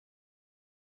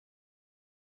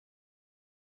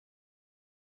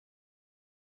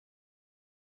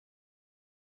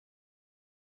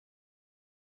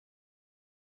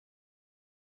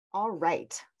All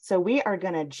right, so we are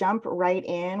going to jump right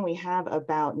in. We have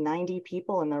about 90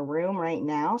 people in the room right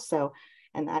now,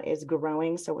 and that is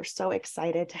growing. So we're so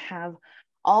excited to have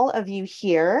all of you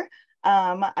here.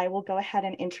 I will go ahead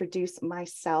and introduce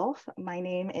myself. My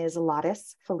name is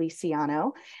Lattice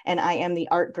Feliciano, and I am the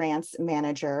Art Grants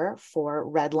Manager for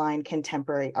Redline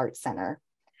Contemporary Art Center.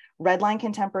 Redline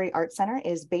Contemporary Art Center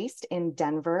is based in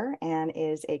Denver and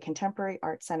is a contemporary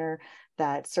art center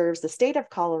that serves the state of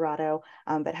Colorado,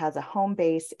 but has a home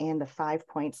base in the Five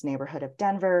Points neighborhood of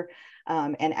Denver,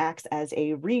 and acts as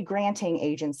a re-granting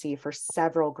agency for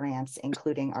several grants,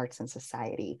 including Arts and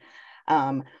Society.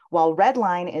 While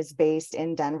Redline is based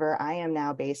in Denver, I am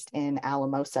now based in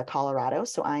Alamosa, Colorado.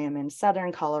 So I am in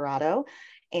Southern Colorado.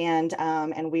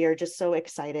 And we are just so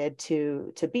excited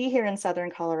to be here in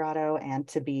Southern Colorado and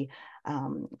to be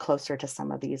closer to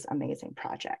some of these amazing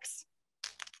projects.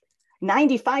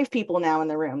 95 people now in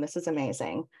the room. This is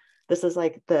amazing. This is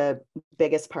like the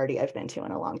biggest party I've been to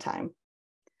in a long time.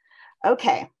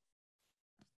 Okay.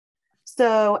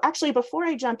 So actually, before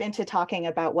I jump into talking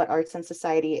about what Arts and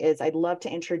Society is, I'd love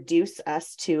to introduce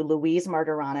us to Louise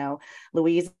Martorano.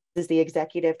 Louise is the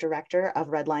executive director of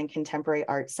Redline Contemporary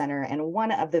Art Center and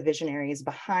one of the visionaries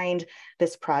behind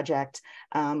this project.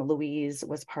 Louise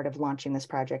was part of launching this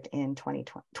project in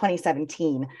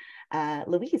 2017.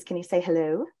 Louise, can you say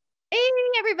hello? Hey,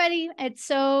 everybody. It's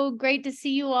so great to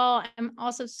see you all. I'm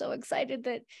also so excited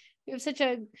that we have such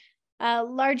a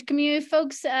large community of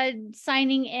folks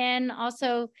signing in.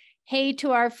 Also, hey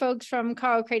to our folks from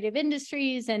Carl Creative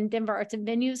Industries and Denver Arts and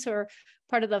Venues who are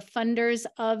part of the funders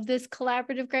of this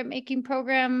collaborative grant making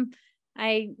program.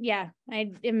 I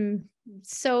am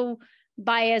so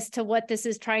biased to what this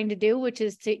is trying to do, which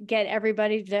is to get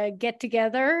everybody to get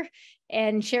together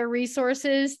and share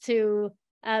resources to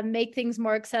make things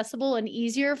more accessible and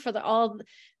easier for all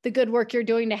the good work you're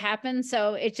doing to happen.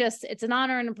 So it's an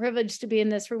honor and a privilege to be in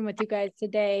this room with you guys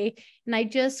today. And I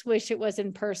just wish it was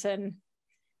in person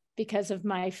because of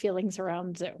my feelings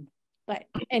around Zoom. But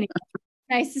anyway,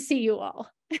 nice to see you all.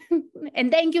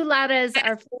 And thank you, Lattice,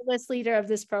 our fearless leader of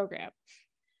this program.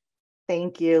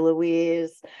 Thank you,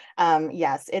 Louise.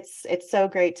 Yes, it's so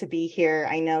great to be here.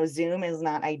 I know Zoom is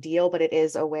not ideal, but it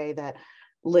is a way that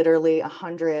literally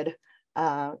 100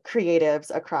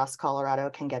 creatives across Colorado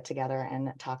can get together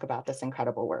and talk about this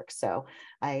incredible work. So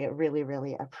I really,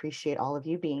 really appreciate all of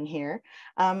you being here.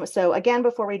 So again,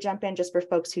 before we jump in, just for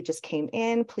folks who just came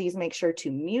in, please make sure to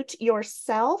mute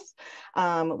yourself.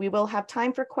 We will have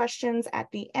time for questions at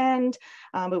the end,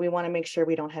 but we want to make sure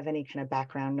we don't have any kind of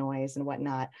background noise and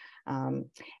whatnot.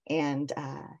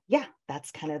 Yeah,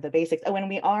 that's kind of the basics. Oh, and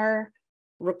we are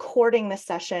recording this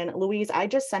session. Louise, I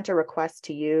just sent a request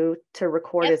to you to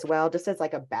record as well, just as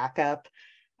like a backup.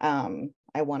 I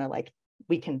want to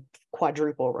we can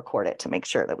quadruple record it to make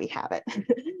sure that we have it.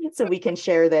 So we can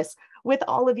share this with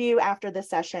all of you after the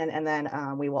session, and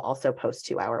then we will also post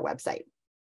to our website.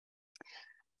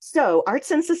 So Arts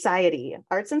and Society.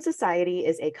 Arts and Society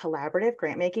is a collaborative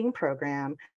grant-making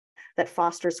program that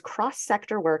fosters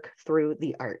cross-sector work through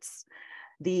the arts.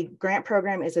 The grant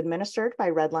program is administered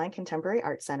by Redline Contemporary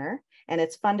Art Center, and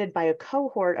it's funded by a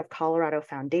cohort of Colorado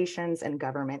foundations and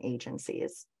government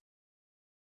agencies.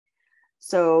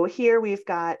 So here we've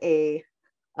got a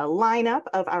lineup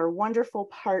of our wonderful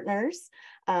partners.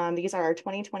 These are our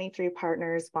 2023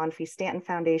 partners: Bonfils Stanton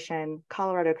Foundation,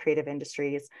 Colorado Creative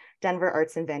Industries, Denver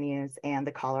Arts and Venues, and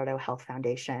the Colorado Health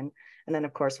Foundation. And then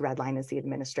of course, Redline is the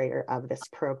administrator of this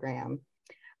program.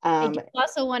 I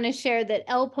also want to share that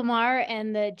El Pomar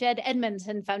and the Jed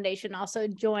Edmondson Foundation also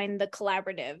joined the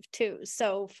collaborative too.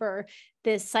 So for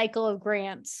this cycle of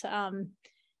grants,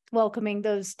 welcoming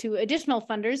those two additional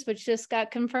funders, which just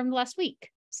got confirmed last week.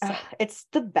 So. It's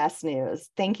the best news.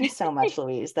 Thank you so much,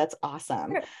 Louise. That's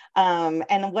awesome.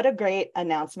 And what a great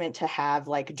announcement to have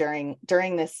during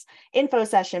this info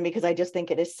session, because I just think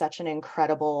it is such an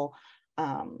incredible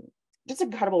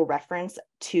reference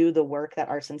to the work that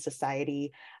Arts and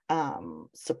Society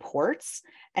supports.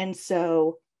 And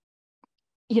so,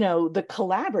 the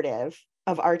collaborative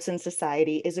of Arts and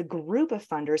Society is a group of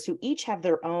funders who each have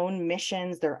their own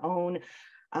missions, their own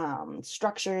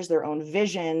structures, their own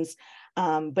visions,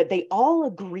 but they all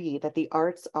agree that the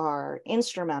arts are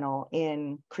instrumental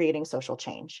in creating social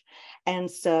change. And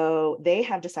so they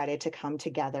have decided to come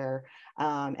together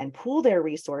and pool their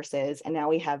resources. And now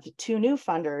we have two new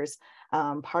funders,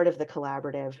 part of the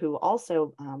collaborative, who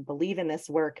also believe in this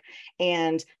work.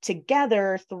 And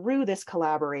together, through this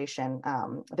collaboration,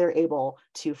 they're able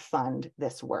to fund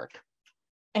this work.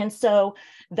 And so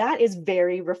that is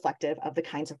very reflective of the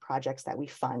kinds of projects that we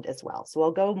fund as well. So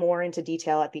I'll go more into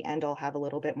detail at the end. I'll have a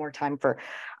little bit more time for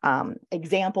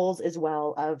examples as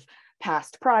well of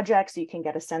past projects, so you can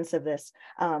get a sense of this.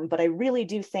 But I really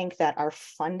do think that our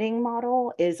funding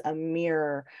model is a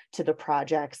mirror to the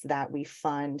projects that we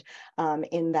fund,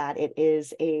 in that it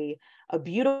is a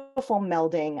beautiful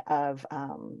melding of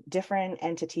different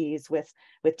entities with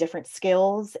different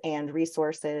skills and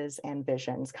resources and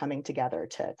visions coming together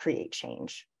to create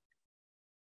change.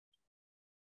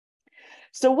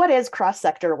 So what is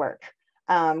cross-sector work?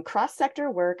 Cross-sector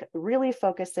work really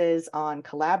focuses on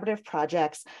collaborative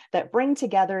projects that bring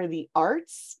together the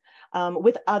arts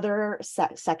with other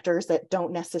sectors that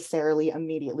don't necessarily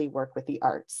immediately work with the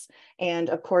arts. And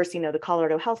of course, you know, the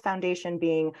Colorado Health Foundation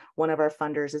being one of our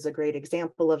funders is a great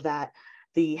example of that.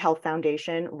 The Health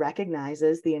Foundation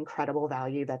recognizes the incredible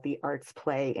value that the arts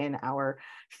play in our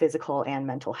physical and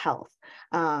mental health.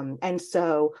 And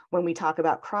so when we talk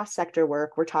about cross-sector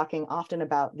work, we're talking often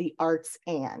about the arts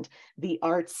and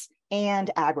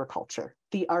agriculture,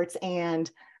 the arts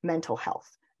and mental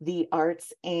health, the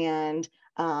arts and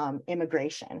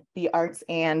immigration, the arts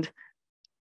and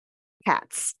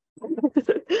cats,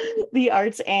 the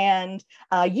arts and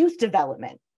youth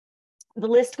development. The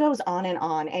list goes on,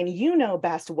 and you know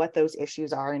best what those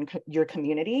issues are in your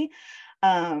community.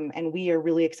 And we are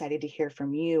really excited to hear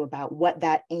from you about what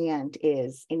that and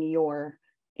is in your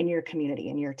community,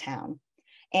 in your town.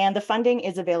 And the funding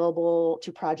is available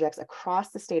to projects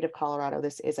across the state of Colorado.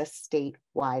 This is a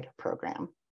statewide program.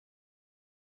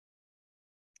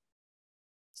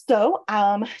 So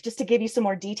just to give you some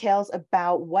more details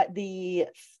about what the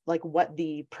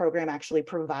program actually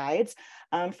provides.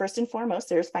 First and foremost,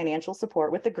 there's financial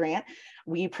support with the grant.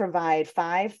 We provide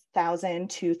 $5,000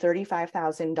 to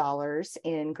 $35,000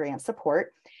 in grant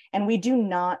support, and we do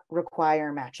not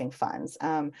require matching funds.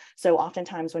 So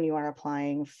oftentimes when you are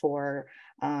applying for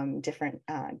different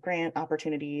grant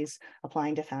opportunities,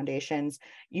 applying to foundations,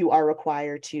 you are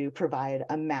required to provide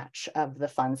a match of the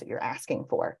funds that you're asking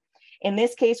for. In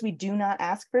this case, we do not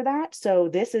ask for that. So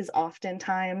this is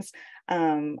oftentimes,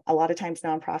 a lot of times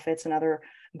nonprofits and other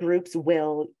groups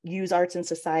will use Arts and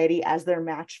Society as their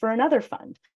match for another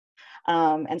fund.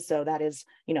 And so that is,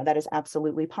 you know, that is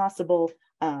absolutely possible,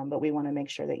 but we want to make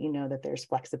sure that you know that there's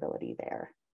flexibility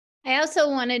there. I also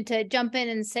wanted to jump in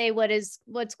and say what's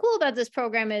cool about this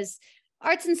program is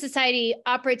Arts and Society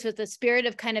operates with a spirit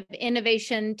of kind of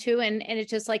innovation too. And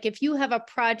it's just like, if you have a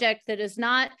project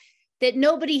that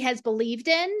nobody has believed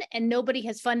in and nobody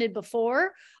has funded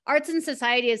before, Arts and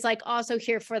Society is like also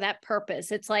here for that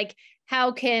purpose. It's like,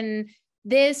 how can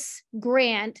this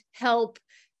grant help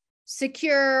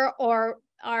secure or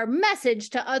our message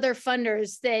to other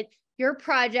funders that your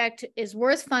project is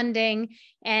worth funding,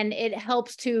 and it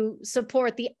helps to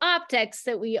support the optics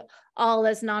that we all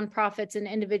as nonprofits and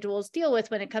individuals deal with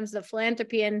when it comes to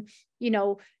philanthropy and, you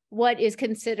know, what is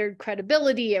considered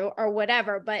credibility or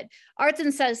whatever. But Arts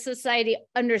and Society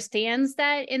understands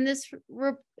that in this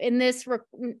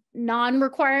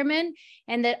non-requirement,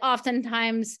 and that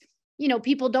oftentimes, you know,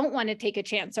 people don't want to take a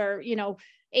chance, or, you know,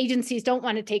 agencies don't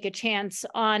want to take a chance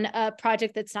on a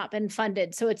project that's not been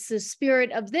funded. So it's the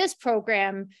spirit of this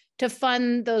program to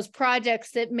fund those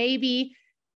projects that maybe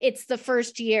it's the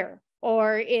first year,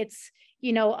 or it's,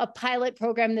 you know, a pilot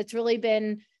program that's really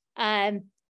been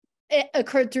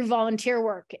occurred through volunteer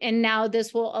work. And now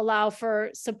this will allow for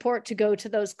support to go to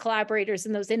those collaborators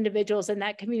and those individuals in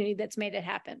that community that's made it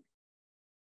happen.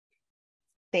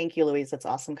 Thank you, Louise. That's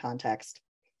awesome context.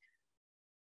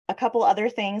 A couple other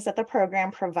things that the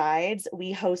program provides: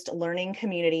 we host learning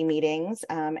community meetings,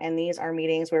 and these are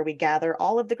meetings where we gather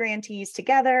all of the grantees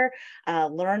together,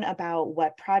 learn about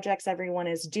what projects everyone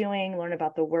is doing, learn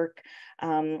about the work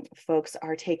folks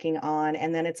are taking on,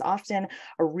 and then it's often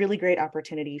a really great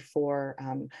opportunity for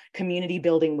community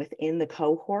building within the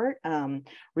cohort,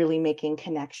 really making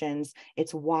connections.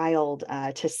 It's wild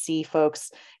to see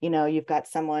folks, you know, you've got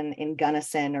someone in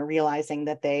Gunnison realizing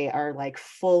that they are like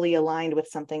fully aligned with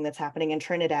something that's happening in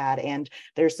Trinidad, and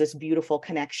there's this beautiful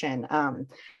connection.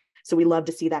 So we love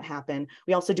to see that happen.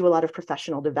 We also do a lot of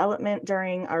professional development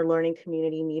during our learning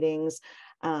community meetings.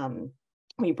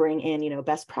 We bring in, you know,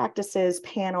 best practices,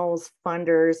 panels,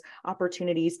 funders,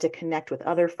 opportunities to connect with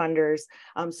other funders.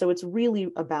 So it's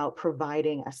really about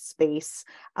providing a space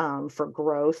for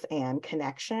growth and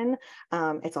connection.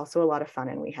 It's also a lot of fun,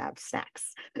 and we have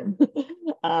snacks.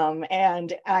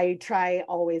 And I try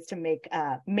always to make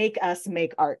us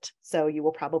make art. So you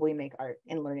will probably make art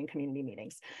in learning community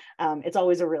meetings. It's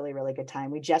always a really, really good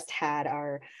time. We just had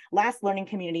our last learning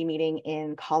community meeting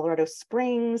in Colorado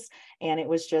Springs, and it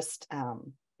was just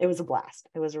it was a blast.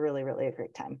 It was really, really a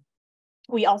great time.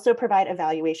 We also provide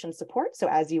evaluation support. So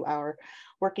as you are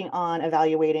working on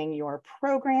evaluating your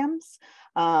programs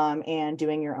and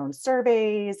doing your own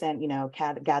surveys and,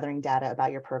 gathering data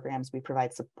about your programs, we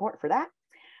provide support for that.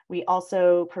 We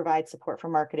also provide support for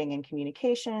marketing and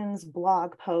communications,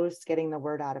 blog posts, getting the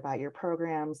word out about your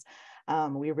programs.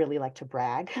 We really like to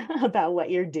brag about what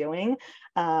you're doing.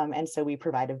 And so we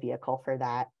provide a vehicle for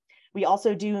that. We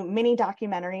also do mini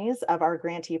documentaries of our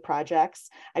grantee projects.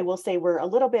 I will say we're a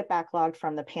little bit backlogged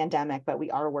from the pandemic, but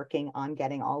we are working on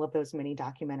getting all of those mini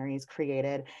documentaries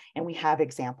created. And we have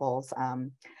examples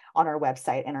on our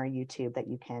website and our YouTube that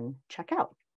you can check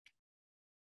out.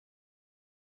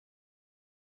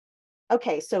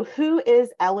 Okay, so who is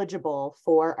eligible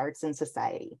for Arts and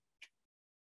Society?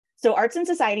 So Arts and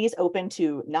Society is open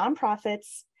to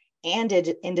nonprofits and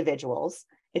individuals.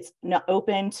 It's not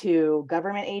open to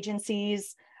government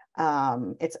agencies.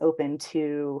 It's open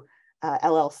to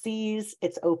LLCs.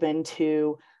 It's open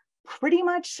to pretty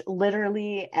much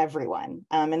literally everyone.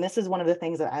 And this is one of the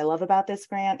things that I love about this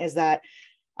grant is that,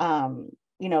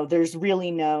 there's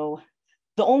really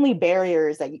the only barrier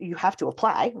is that you have to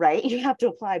apply, right? You have to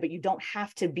apply, but you don't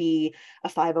have to be a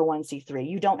 501c3.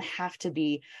 You don't have to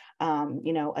be,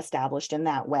 established in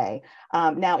that way.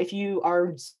 Now, if you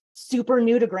are super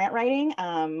new to grant writing,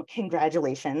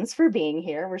 congratulations for being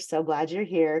here. We're so glad you're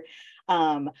here.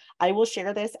 I will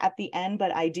share this at the end,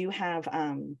 but I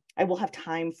will have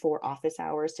time for office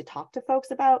hours to talk to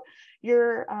folks about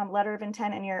your letter of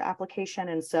intent and your application.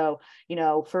 And so,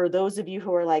 for those of you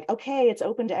who are like, okay, it's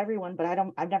open to everyone, but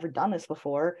I've never done this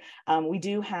before. We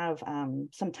do have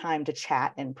some time to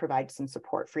chat and provide some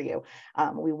support for you.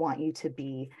 We want you to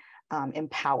be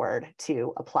empowered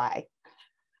to apply.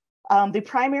 The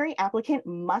primary applicant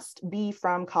must be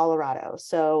from Colorado.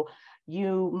 So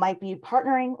you might be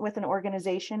partnering with an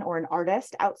organization or an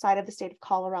artist outside of the state of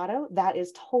Colorado. That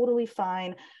is totally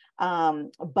fine.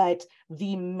 But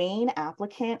the main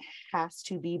applicant has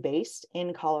to be based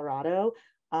in Colorado,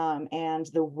 and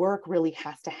the work really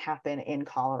has to happen in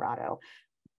Colorado.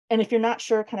 And if you're not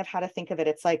sure kind of how to think of it,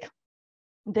 it's like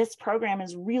this program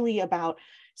is really about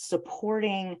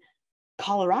supporting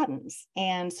Coloradans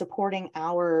and supporting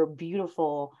our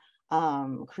beautiful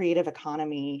creative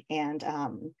economy and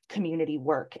community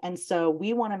work. And so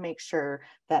we want to make sure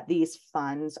that these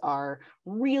funds are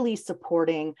really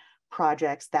supporting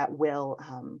projects that will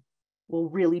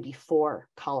really be for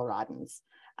Coloradans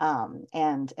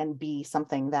and be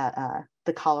something that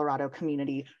the Colorado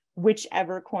community,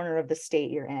 whichever corner of the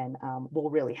state you're in, will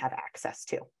really have access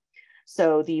to.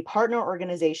 So the partner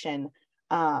organization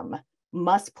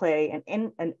must play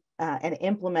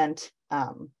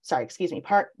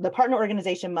the partner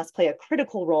organization must play a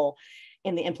critical role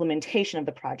in the implementation of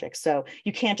the project. So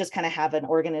you can't just kind of have an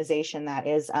organization that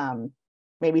is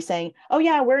maybe saying, oh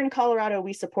yeah, we're in Colorado,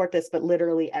 we support this, but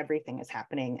literally everything is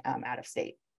happening out of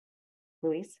state.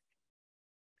 Louise,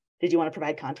 did you want to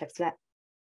provide context to that?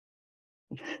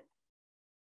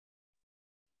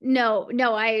 No,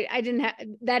 I didn't have,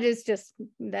 that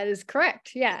is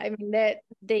correct. Yeah. I mean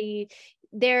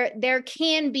there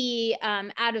can be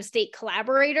out of state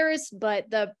collaborators, but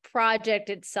the project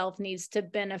itself needs to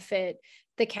benefit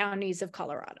the counties of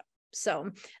Colorado.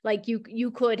 So like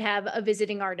you could have a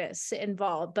visiting artist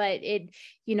involved, but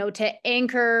to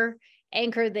anchor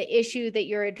the issue that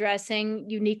you're addressing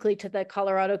uniquely to the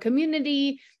Colorado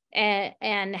community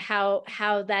and how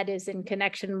that is in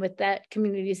connection with that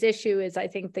community's issue is, I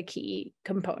think, the key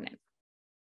component.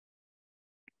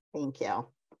 Thank you.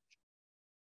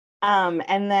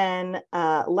 And then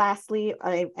lastly,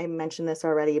 I mentioned this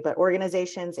already, but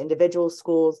organizations, individuals,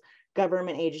 schools,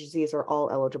 government agencies are all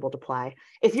eligible to apply.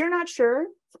 If you're not sure,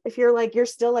 if you're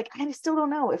still like, I still don't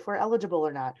know if we're eligible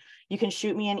or not, you can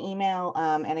shoot me an email.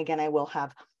 And again, I will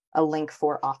have a link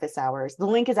for office hours. The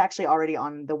link is actually already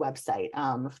on the website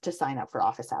to sign up for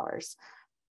office hours.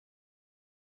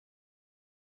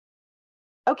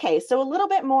 Okay, so a little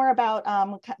bit more about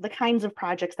the kinds of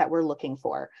projects that we're looking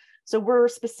for. So we're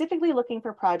specifically looking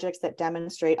for projects that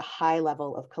demonstrate a high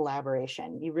level of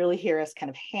collaboration. You really hear us kind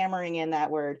of hammering in that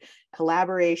word,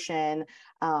 collaboration.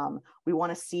 We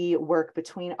want to see work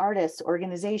between artists,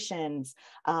 organizations,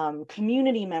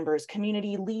 community members,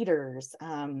 community leaders,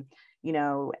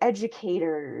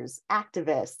 educators,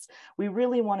 activists. We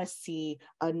really want to see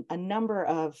a number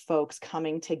of folks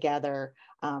coming together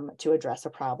to address a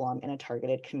problem in a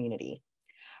targeted community.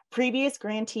 Previous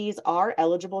grantees are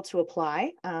eligible to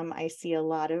apply. I see a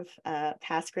lot of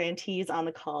past grantees on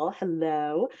the call.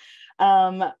 Hello.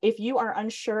 If you are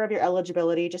unsure of your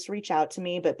eligibility, just reach out to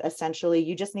me, but essentially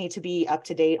you just need to be up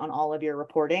to date on all of your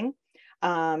reporting.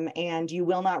 and you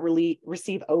will not really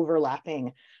receive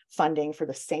overlapping funding for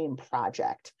the same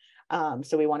project.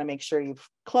 So we want to make sure you've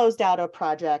closed out a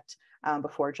project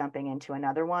before jumping into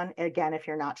another one. Again, if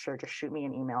you're not sure, just shoot me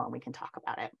an email and we can talk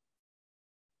about it.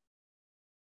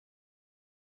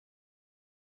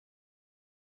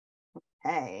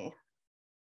 Okay.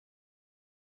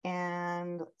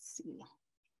 And let's see.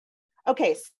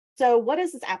 Okay, so what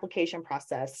does this application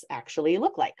process actually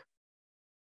look like?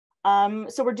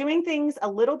 So we're doing things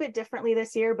a little bit differently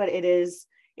this year, but it is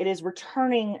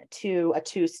returning to a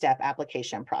two-step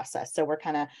application process. So we're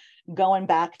kind of going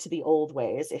back to the old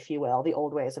ways, if you will, the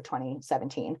old ways of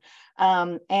 2017.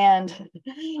 And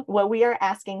what we are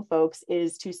asking folks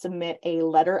is to submit a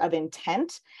letter of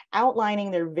intent outlining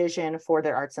their vision for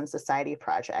their Arts and Society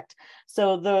project.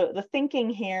 So the thinking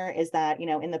here is that, you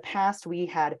know, in the past we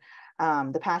had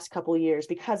the past couple of years,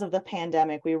 because of the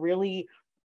pandemic, we really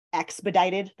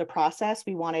expedited the process.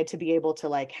 We wanted to be able to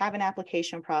like have an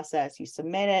application process, you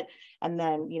submit it, and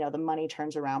then, you know, the money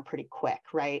turns around pretty quick,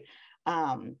 right?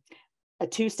 A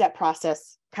two-step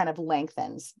process kind of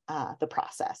lengthens the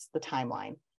process, the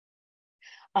timeline.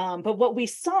 But what we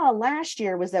saw last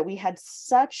year was that we had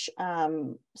such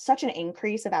an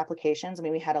increase of applications. I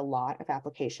mean, we had a lot of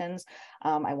applications.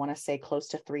 I want to say close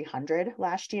to 300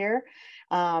 last year.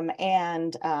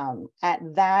 And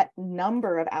at that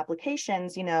number of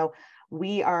applications, you know,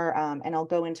 we are, and I'll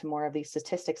go into more of these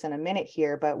statistics in a minute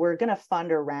here, but we're going to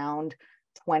fund around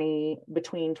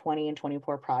between 20 and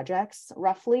 24 projects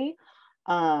roughly.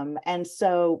 And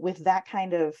so with that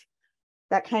kind of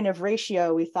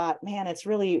ratio, we thought, man, it's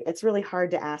really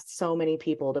hard to ask so many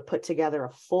people to put together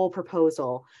a full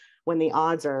proposal when the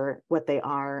odds are what they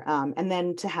are, and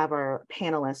then to have our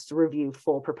panelists review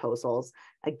full proposals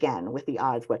again with the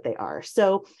odds what they are.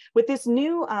 So with this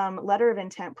new letter of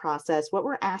intent process, what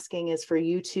we're asking is for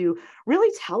you to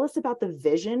really tell us about the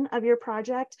vision of your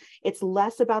project. It's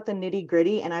less about the nitty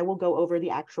gritty, and I will go over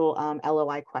the actual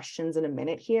LOI questions in a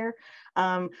minute here.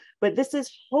 But this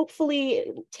is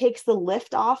hopefully takes the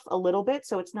lift off a little bit,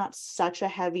 so it's not such a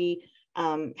heavy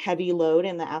load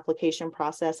in the application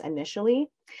process initially.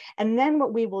 And then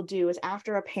what we will do is,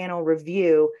 after a panel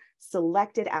review,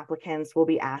 selected applicants will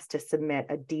be asked to submit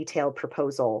a detailed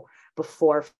proposal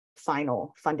before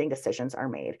final funding decisions are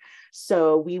made.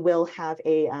 So we will have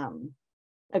a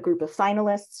group of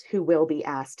finalists who will be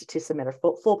asked to submit a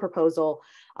full proposal.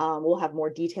 We'll have more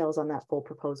details on that full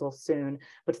proposal soon,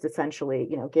 but it's essentially,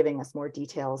 you know, giving us more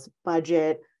details,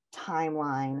 budget,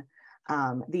 timeline,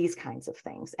 these kinds of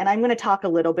things. And I'm going to talk a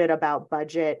little bit about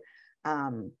budget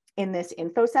in this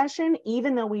info session.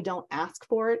 Even though we don't ask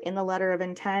for it in the letter of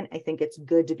intent, I think it's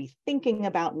good to be thinking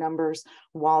about numbers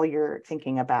while you're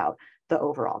thinking about the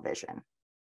overall vision.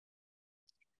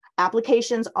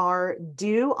 Applications are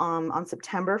due on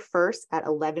September 1st at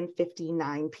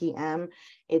 11:59 p.m.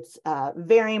 It's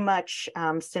very much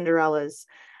Cinderella's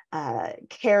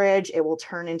carriage. It will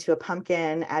turn into a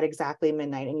pumpkin at exactly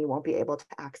midnight, and you won't be able to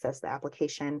access the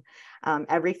application.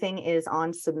 Everything is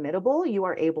on Submittable. You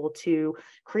are able to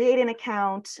create an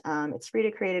account. It's free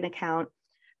to create an account,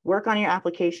 work on your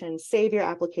application, save your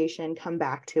application, come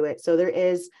back to it. So there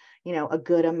is, you know, a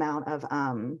good amount of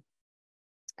kind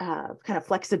of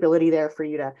flexibility there for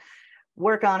you to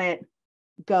work on it,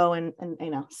 go and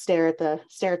you know, stare at the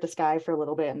sky for a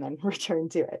little bit and then return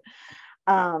to it.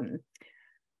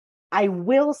 I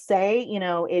will say, you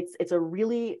know, it's a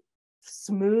really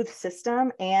smooth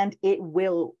system, and it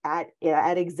will at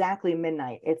exactly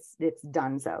midnight, it's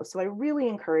done. So I really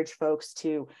encourage folks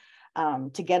to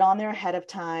get on there ahead of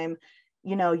time.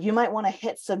 You know, you might want to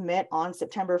hit submit on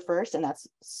September 1st, and that's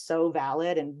so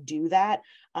valid, and do that.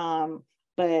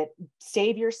 But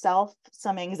save yourself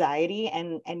some anxiety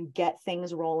and get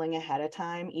things rolling ahead of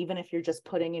time, even if you're just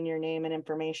putting in your name and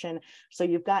information. So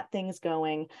you've got things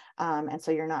going, and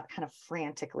so you're not kind of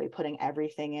frantically putting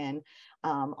everything in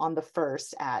on the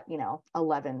 1st at, you know,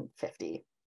 11:50.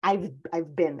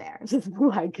 I've been there. This is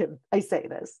why I say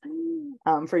this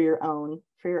for your own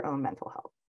mental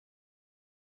health.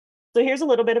 So here's a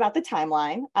little bit about the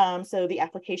timeline. So the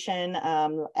application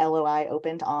LOI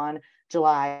opened on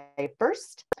July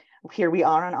 1st. Here we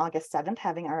are on August 7th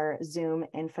having our Zoom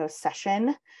info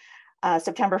session.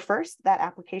 September 1st, that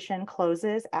application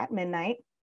closes at midnight.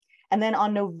 And then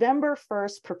on November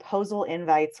 1st, proposal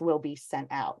invites will be sent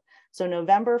out. So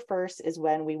November 1st is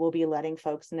when we will be letting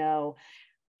folks know,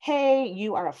 hey,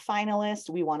 you are a finalist,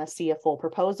 we want to see a full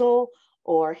proposal.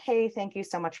 Or, hey, thank you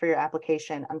so much for your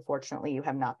application. Unfortunately, you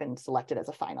have not been selected as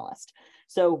a finalist.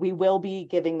 So we will be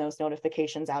giving those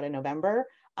notifications out in November.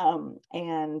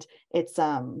 And it's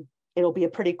it'll be a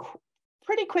pretty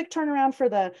pretty quick turnaround for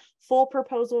the full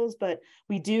proposals, but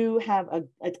we do have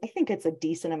I think it's a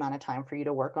decent amount of time for you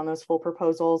to work on those full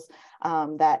proposals.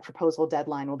 That proposal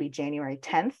deadline will be January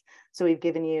 10th. So we've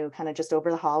given you kind of just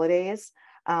over the holidays.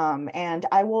 And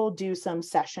I will do some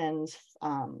sessions,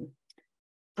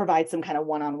 provide some kind of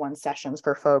one-on-one sessions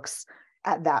for folks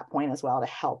at that point as well to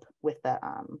help with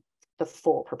the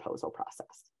full proposal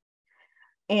process.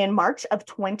 In March of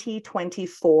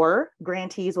 2024,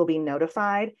 grantees will be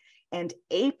notified, and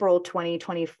April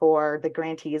 2024, the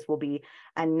grantees will be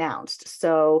announced.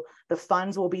 So the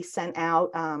funds will be sent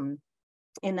out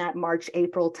in that March,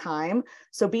 April time.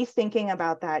 So be thinking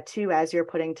about that too as you're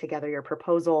putting together your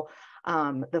proposal.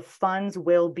 The funds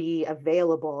will be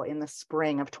available in the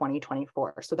spring of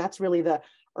 2024. So that's really the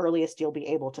earliest you'll be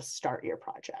able to start your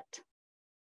project.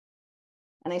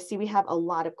 And I see we have a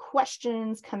lot of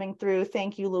questions coming through.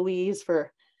 Thank you, Louise,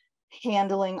 for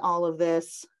handling all of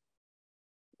this.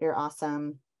 You're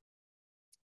awesome.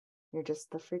 You're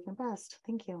just the freaking best.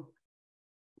 Thank you.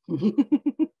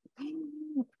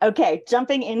 Okay,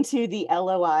 jumping into the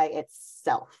LOI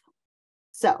itself.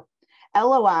 So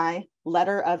LOI,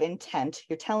 letter of intent,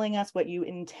 you're telling us what you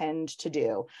intend to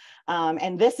do.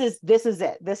 And this is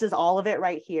it. This is all of it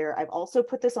right here. I've also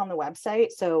put this on the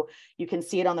website, so you can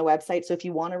see it on the website. So if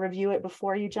you want to review it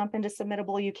before you jump into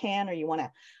submittable, you can, or you want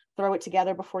to throw it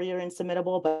together before you're in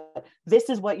submittable. But this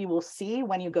is what you will see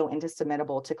when you go into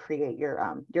submittable to create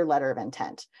your letter of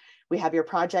intent. We have your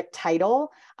project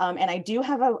title, and I do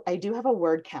have a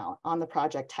word count on the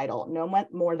project title, no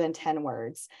more than 10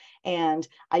 words. And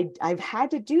I've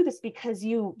had to do this because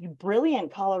you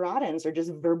brilliant Coloradans are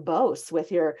just verbose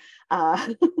with your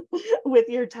with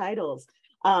your titles.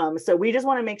 So we just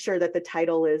want to make sure that the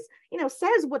title is,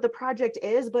 says what the project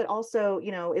is, but also,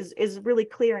 is really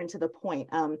clear and to the point.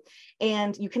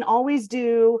 And you can always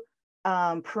do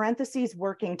parentheses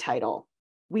working title.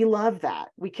 We love that.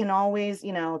 We can always,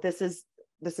 this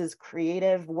is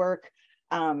creative work.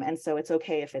 And so it's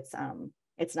okay if it's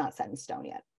not set in stone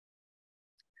yet.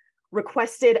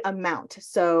 Requested amount.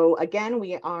 So again,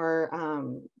 we are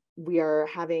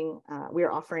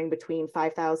offering between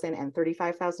 $5,000 and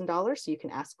 $35,000. So you can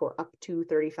ask for up to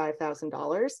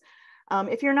 $35,000.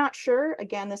 If you're not sure,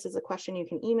 again, this is a question you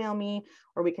can email me,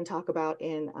 or we can talk about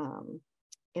in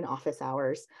office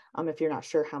hours. If you're not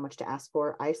sure how much to ask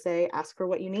for, I say ask for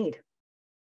what you need.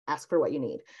 Ask for what you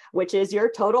need, which is your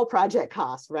total project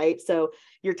cost, right? So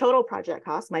your total project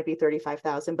cost might be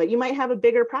 $35,000, but you might have a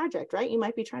bigger project, right? You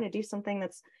might be trying to do something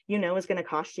that's, is going to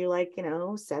cost you like,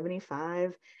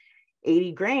 75,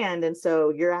 80 grand. And so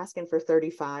you're asking for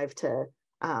 35 to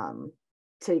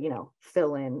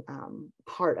fill in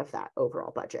part of that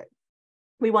overall budget.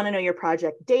 We want to know your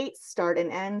project dates, start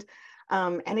and end.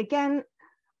 And again,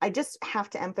 I just have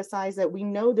to emphasize that we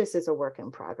know this is a work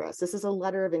in progress. This is a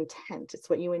letter of intent. It's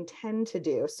what you intend to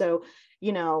do. So,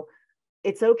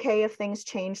 it's okay if things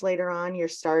change later on. Your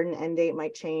start and end date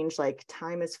might change. Like,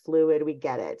 time is fluid. We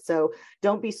get it. So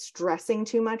don't be stressing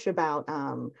too much about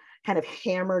kind of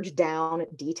hammered down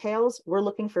details. We're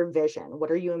looking for vision. What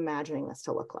are you imagining this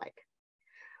to look like?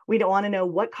 We don't want to know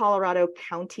what Colorado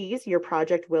counties your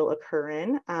project will occur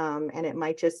in. And it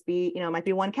might just be, it might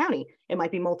be one county. It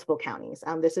might be multiple counties.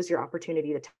 This is your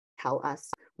opportunity to tell us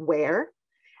where.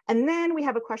 And then we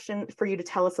have a question for you to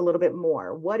tell us a little bit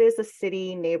more. What is the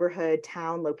city, neighborhood,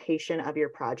 town, location of your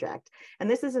project? And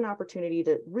this is an opportunity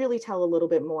to really tell a little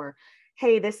bit more.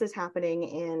 Hey, this is happening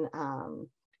in,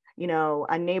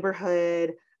 a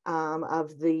neighborhood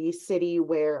of the city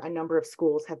where a number of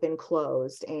schools have been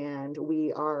closed, and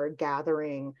we are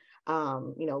gathering,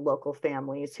 local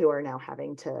families who are now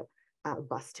having to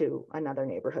bus to another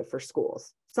neighborhood for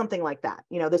schools, something like that.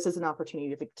 This is an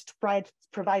opportunity to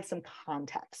provide some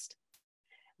context.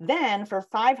 Then for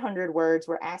 500 words,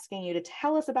 we're asking you to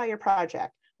tell us about your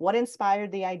project. What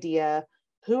inspired the idea?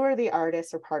 Who are the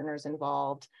artists or partners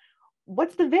involved?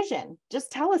 What's the vision?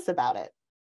 Just tell us about it.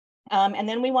 And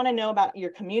then we want to know about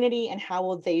your community and how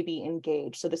will they be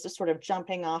engaged. So this is sort of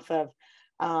jumping off of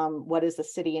what is the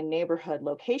city and neighborhood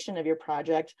location of your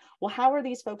project. Well, how are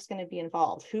these folks going to be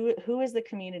involved? Who is the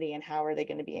community and how are they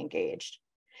going to be engaged?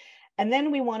 And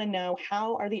then we want to know,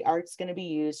 how are the arts going to be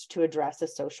used to address a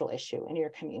social issue in your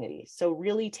community? So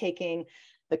really taking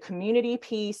the community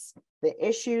piece, the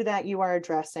issue that you are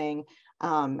addressing,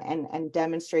 and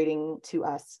demonstrating to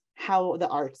us how the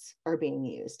arts are being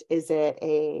used. Is it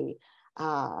a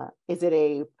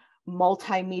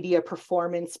multimedia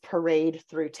performance parade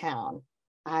through town?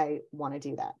 I want to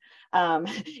do that.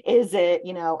 Is it,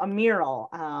 a mural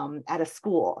at a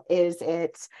school? Is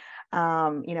it,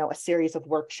 a series of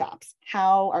workshops?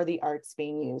 How are the arts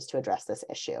being used to address this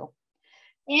issue?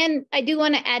 And I do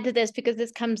want to add to this because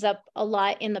this comes up a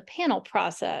lot in the panel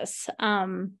process.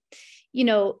 You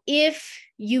know, if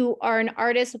you are an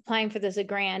artist applying for this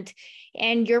grant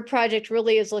and your project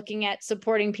really is looking at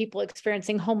supporting people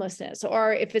experiencing homelessness,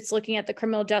 or if it's looking at the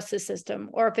criminal justice system,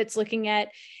 or if it's looking at,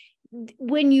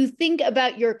 when you think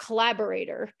about your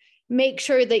collaborator, make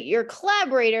sure that your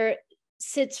collaborator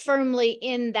sits firmly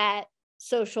in that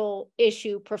social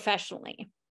issue professionally.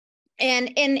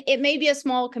 And it may be a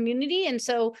small community, and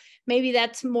so maybe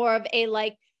that's more of a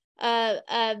like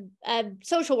a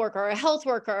social worker or a health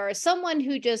worker or someone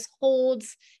who just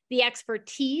holds the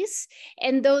expertise.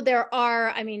 And though there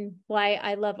are, I mean, why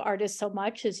I love artists so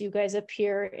much is you guys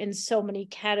appear in so many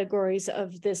categories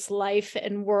of this life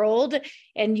and world,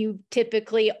 and you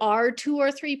typically are 2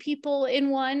 or 3 people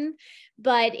in one.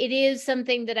 But it is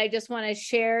something that I just want to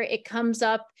share. It comes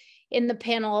up in the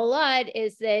panel a lot,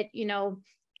 is that, you know,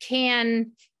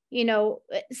 can, you know,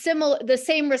 the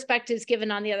same respect is given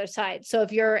on the other side. So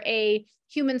if you're a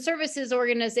human services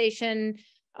organization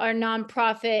or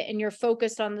nonprofit and you're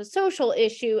focused on the social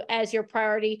issue as your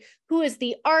priority, who is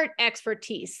the art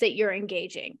expertise that you're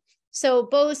engaging? So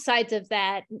both sides of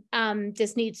that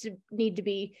just need to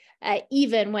be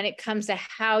even when it comes to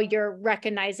how you're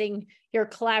recognizing your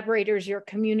collaborators, your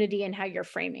community, and how you're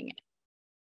framing it,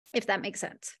 if that makes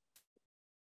sense.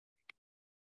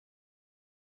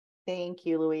 Thank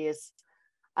you, Louise.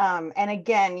 And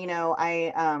again, you know,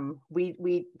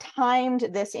 we timed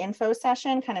this info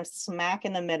session kind of smack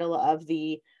in the middle of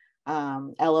the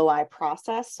LOI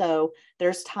process. So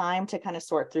there's time to kind of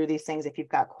sort through these things. If you've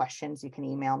got questions, you can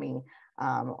email me,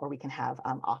 or we can have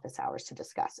office hours to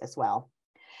discuss as well.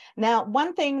 Now,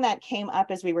 one thing that came up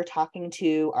as we were talking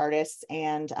to artists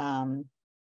and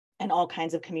all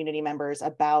kinds of community members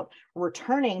about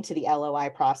returning to the LOI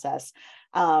process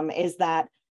is that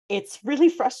it's really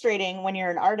frustrating when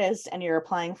you're an artist and you're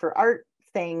applying for art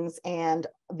things and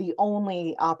the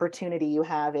only opportunity you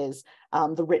have is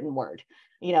the written word.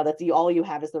 You know, all you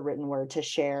have is the written word to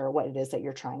share what it is that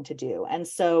you're trying to do. And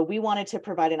so we wanted to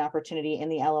provide an opportunity in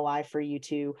the LOI for you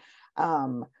to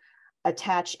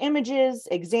attach images,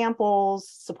 examples,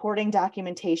 supporting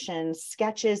documentation,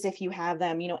 sketches if you have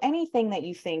them, you know, anything that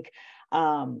you think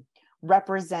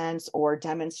represents or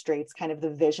demonstrates kind of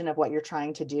the vision of what you're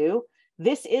trying to do.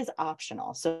 This is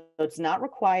optional, so it's not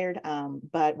required,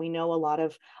 but we know a lot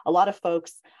of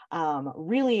folks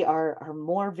really are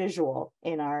more visual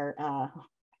in our,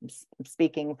 I'm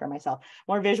speaking for myself,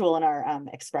 more visual in our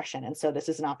expression. And so this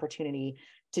is an opportunity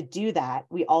to do that.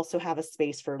 We also have a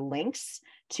space for links,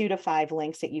 2 to 5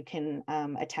 links that you can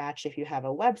attach if you have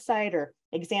a website, or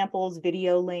examples,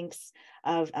 video links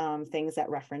of things that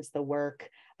reference the work.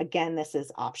 Again, this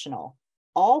is optional.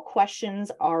 All questions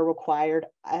are required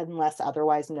unless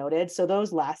otherwise noted. So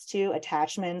those last 2,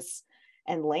 attachments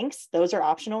and links, those are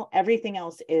optional. Everything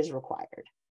else is required.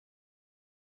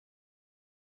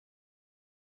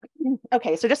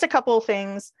 Okay, so just a couple of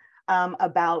things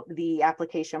about the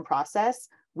application process.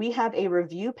 We have a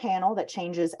review panel that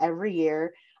changes every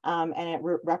year, and it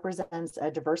represents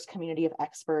a diverse community of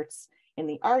experts in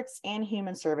the arts and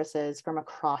human services from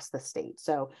across the state.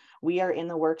 So we are in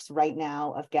the works right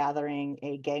now of gathering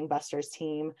a gangbusters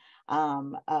team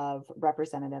of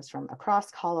representatives from across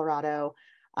Colorado,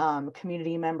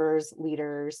 community members,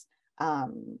 leaders,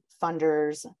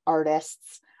 funders,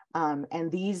 artists,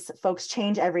 and these folks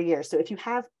change every year. So if you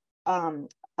have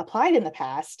applied in the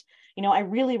past, you know, I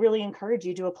really, really encourage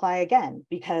you to apply again,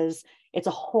 because it's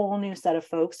a whole new set of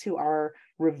folks who are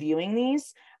reviewing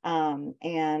these,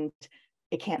 and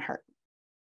it can't hurt.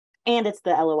 And it's the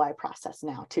LOI process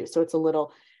now too. So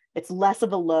it's less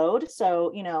of a load.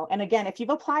 So, you know, and again, if you've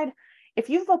applied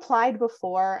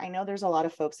before, I know there's a lot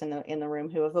of folks in the room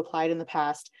who have applied in the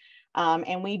past.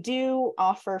 And we do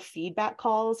offer feedback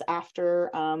calls after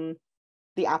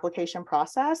the application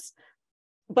process,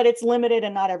 but it's limited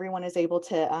and not everyone is able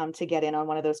to get in on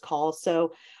one of those calls.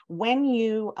 So when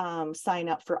you sign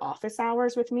up for office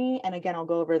hours with me, and again, I'll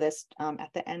go over this at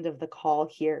the end of the call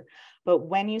here, but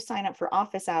when you sign up for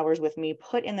office hours with me,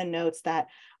 put in the notes that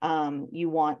you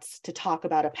want to talk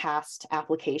about a past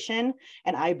application,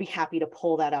 and I'd be happy to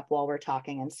pull that up while we're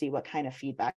talking and see what kind of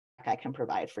feedback I can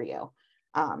provide for you.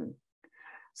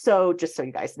 So just so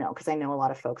you guys know, because I know a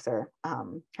lot of folks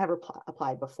have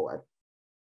applied before.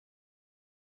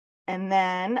 And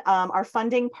then our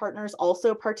funding partners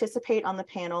also participate on the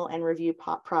panel and review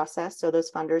process. So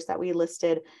those funders that we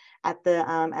listed at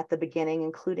the beginning,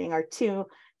 including our two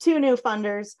new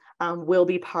funders, will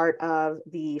be part of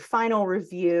the final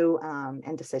review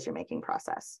and decision-making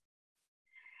process.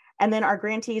 And then our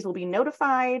grantees will be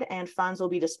notified and funds will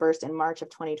be dispersed in March of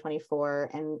 2024,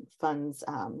 and funds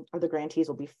or the grantees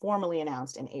will be formally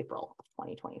announced in April of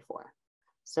 2024.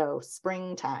 So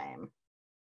springtime.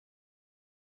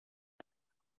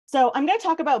 So I'm going to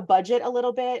talk about budget a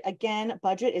little bit. Again,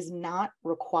 budget is not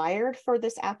required for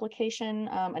this application,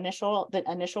 the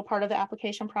initial part of the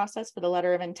application process for the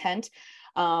letter of intent,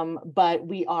 but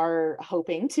we are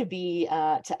hoping to be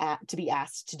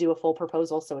asked to do a full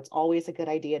proposal. So it's always a good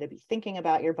idea to be thinking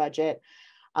about your budget,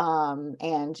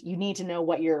 and you need to know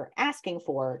what you're asking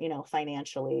for,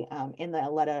 financially, in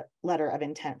the letter of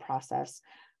intent process.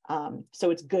 So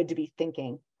it's good to be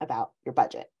thinking about your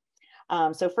budget.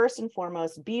 So first and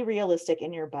foremost, be realistic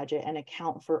in your budget and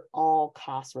account for all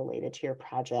costs related to your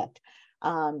project,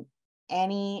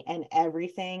 any and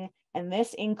everything. And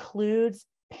this includes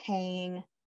paying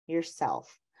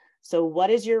yourself. So what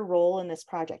is your role in this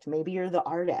project? Maybe you're the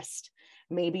artist,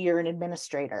 maybe you're an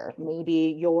administrator,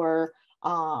 maybe you're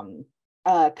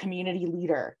a community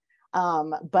leader.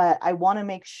 But I want to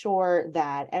make sure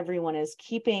that everyone is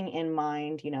keeping in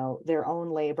mind, their own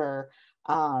labor.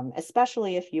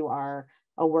 Especially if you are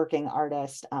a working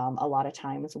artist. A lot of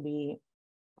times we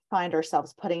find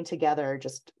ourselves putting together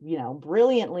just,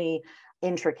 brilliantly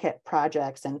intricate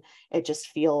projects, and it just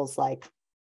feels like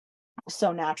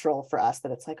so natural for us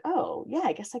that it's like, oh yeah,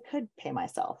 I guess I could pay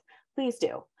myself. Please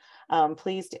do.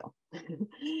 Please do.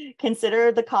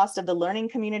 Consider the cost of the learning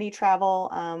community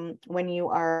travel when you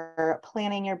are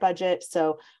planning your budget.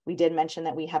 So we did mention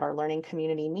that we have our learning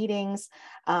community meetings.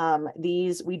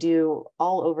 These we do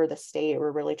all over the state.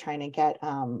 We're really trying to get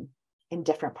in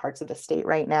different parts of the state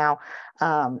right now.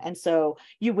 And so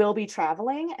you will be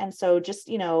traveling. And so just,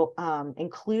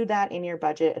 include that in your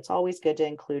budget. It's always good to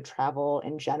include travel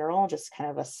in general, just kind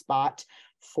of a spot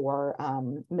for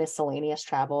miscellaneous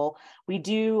travel. We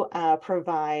do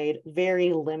provide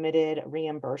very limited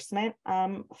reimbursement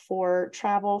for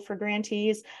travel for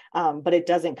grantees, but it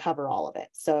doesn't cover all of it.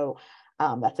 So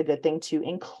that's a good thing to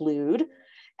include.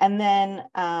 And then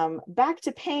back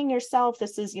to paying yourself,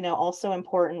 this is, also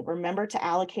important. Remember to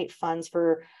allocate funds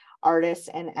for artists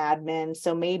and admin.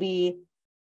 So maybe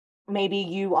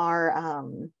you are,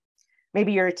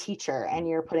 maybe you're a teacher and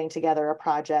you're putting together a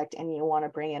project and you want to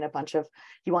bring in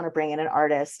an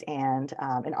artist and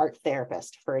an art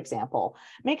therapist, for example.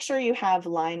 Make sure you have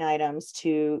line items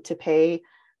to pay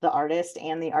the artist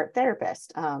and the art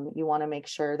therapist. You want to make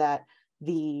sure that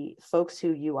the folks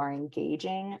who you are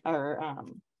engaging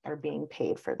are being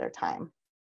paid for their time.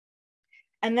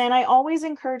 And then I always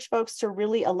encourage folks to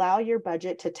really allow your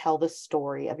budget to tell the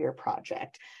story of your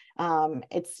project.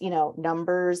 It's,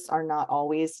 numbers are not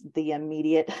always the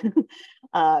immediate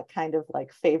kind of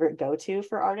like favorite go-to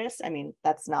for artists. I mean,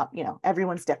 that's not,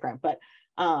 everyone's different, but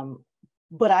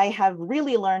I have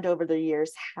really learned over the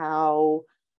years how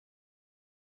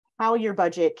your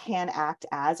budget can act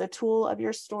as a tool of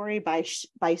your story by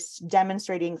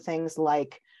demonstrating things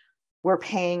like we're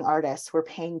paying artists, we're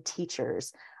paying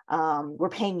teachers, we're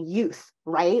paying youth,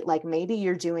 right? Like maybe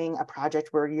you're doing a project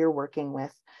where you're working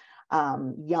with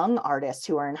young artists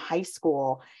who are in high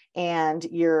school and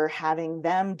you're having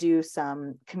them do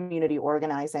some community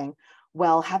organizing.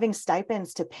 Well, having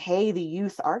stipends to pay the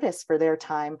youth artists for their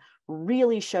time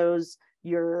really shows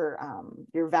your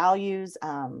values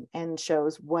and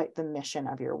shows what the mission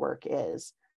of your work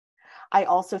is. I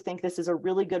also think this is a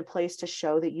really good place to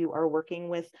show that you are working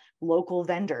with local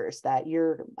vendors, that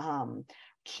you're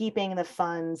keeping the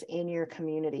funds in your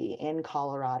community in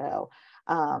Colorado.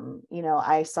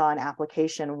 I saw an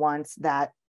application once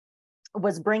that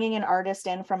was bringing an artist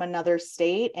in from another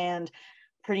state, and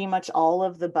pretty much all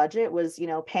of the budget was,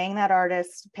 paying that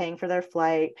artist, paying for their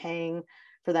flight, paying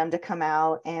for them to come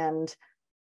out, and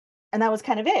that was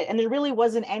kind of it. And there really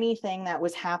wasn't anything that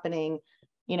was happening,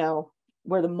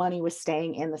 where the money was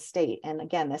staying in the state. And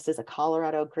again, this is a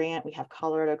Colorado grant. We have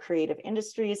Colorado Creative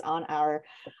Industries on our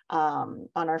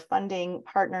funding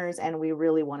partners, and we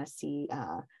really want to see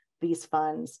these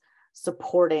funds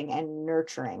supporting and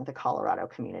nurturing the Colorado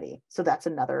community. So that's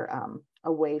another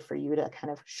a way for you to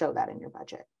kind of show that in your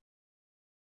budget.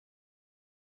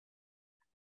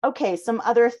 Okay, some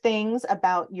other things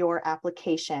about your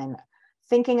application.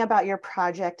 Thinking about your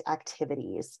project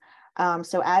activities.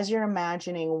 So as you're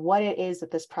imagining what it is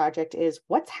that this project is,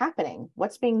 what's happening,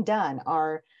 what's being done?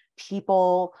 Are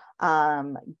people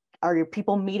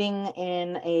meeting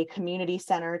in a community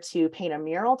center to paint a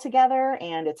mural together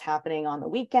and it's happening on the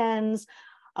weekends,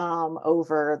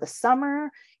 over the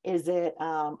summer? Is it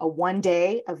a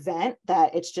one-day event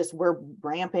that it's just we're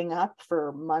ramping up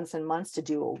for months and months to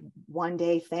do a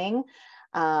one-day thing?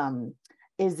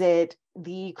 Is it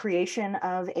the creation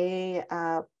of a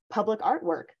public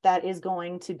artwork that is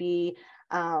going to be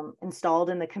installed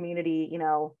in the community, you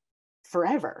know,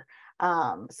 forever.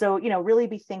 So, you know, really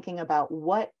be thinking about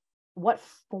what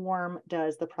form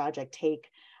does the project take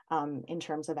in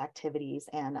terms of activities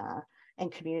and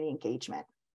community engagement.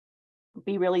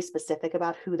 Be really specific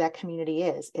about who that community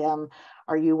is.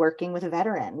 Are you working with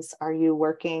veterans? Are you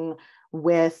working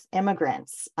with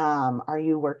immigrants? Are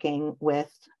you working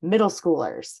with middle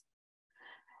schoolers?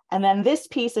 And then this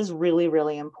piece is really,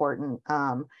 really important.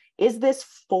 Is this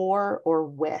for or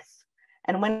with?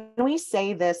 And when we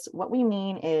say this, what we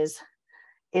mean is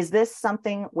this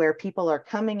something where people are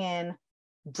coming in,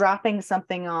 dropping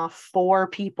something off for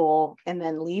people and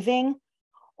then leaving?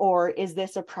 Or is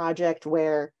this a project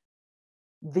where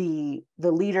the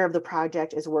leader of the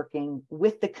project is working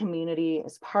with the community,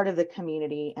 as part of the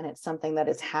community, and it's something that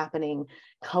is happening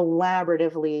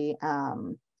collaboratively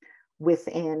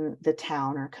within the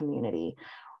town or community?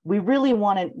 We really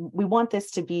want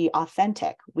this to be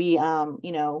authentic. We,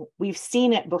 you know, we've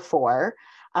seen it before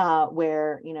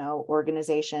where, you know,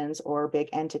 organizations or big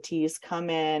entities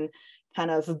come in, kind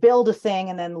of build a thing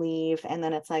and then leave. And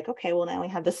then it's like, okay, well, now we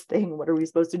have this thing. What are we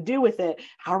supposed to do with it?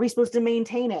 How are we supposed to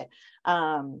maintain it?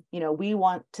 You know, we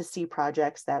want to see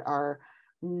projects that are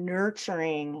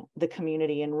nurturing the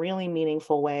community in really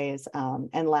meaningful ways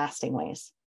and lasting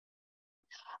ways.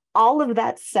 All of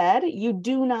that said, you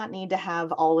do not need to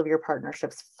have all of your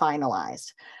partnerships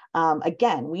finalized.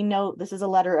 Again, we know this is a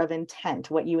letter of intent,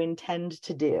 what you intend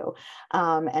to do.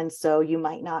 And so you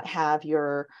might not have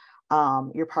your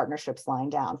partnerships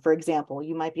lined down. For example,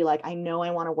 you might be like, I know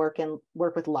I want to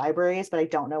work with libraries, but I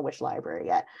don't know which library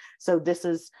yet. So this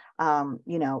is,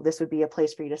 you know, this would be a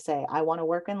place for you to say, I want to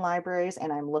work in libraries,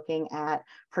 and I'm looking at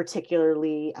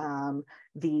particularly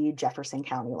the Jefferson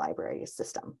County Library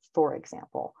System, for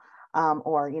example.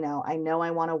 Or, you know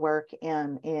I want to work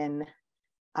in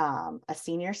a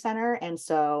senior center, and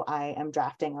so I am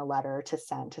drafting a letter to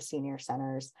send to senior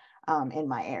centers in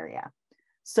my area.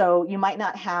 So you might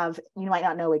not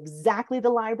know exactly the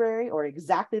library or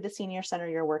exactly the senior center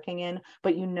you're working in,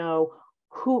 but you know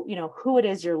who it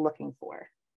is you're looking for.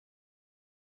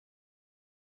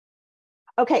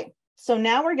 Okay, so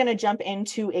now we're going to jump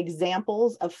into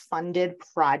examples of funded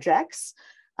projects.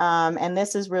 And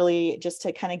this is really just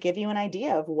to kind of give you an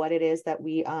idea of what it is that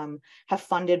we have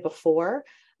funded before.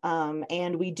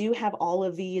 And we do have all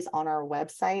of these on our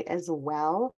website as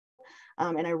well.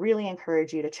 And I really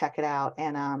encourage you to check it out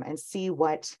and see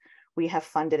what we have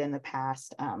funded in the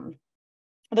past.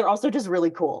 They're also just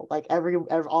really cool. Like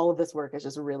all of this work is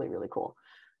just really, really cool.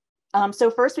 So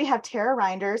first we have Tara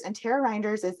Reinders, and Tara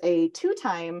Reinders is a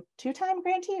two-time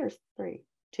grantee or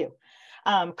two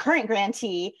current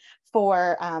grantee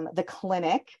for the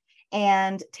clinic.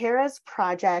 And Tara's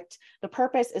project, the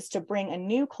purpose is to bring a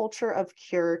new culture of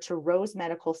cure to Rose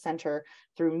Medical Center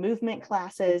through movement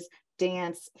classes,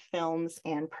 dance, films,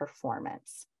 and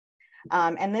performance.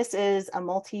 And this is a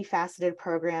multifaceted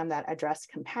program that addressed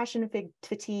compassion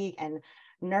fatigue and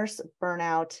nurse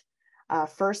burnout.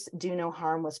 First Do No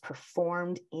Harm was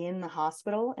performed in the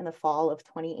hospital in the fall of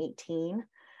 2018.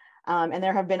 And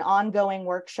there have been ongoing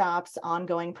workshops,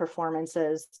 ongoing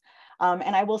performances.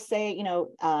 And I will say,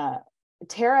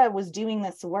 Tara was doing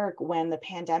this work when the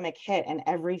pandemic hit and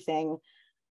everything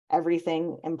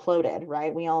imploded,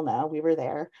 right? We all know, we were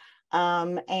there.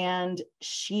 And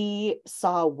she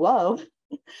saw, whoa,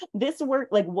 this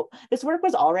work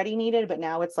was already needed, but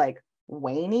now it's like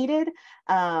way needed.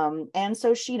 And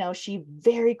so she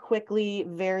very quickly,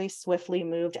 very swiftly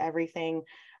moved everything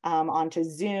onto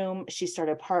Zoom. She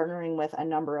started partnering with a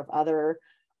number of other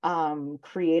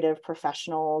creative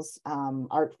professionals,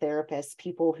 art therapists,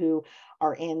 people who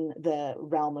are in the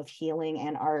realm of healing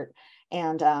and art,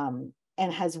 and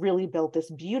has really built this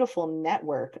beautiful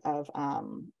network of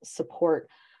support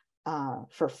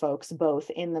for folks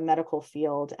both in the medical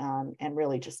field and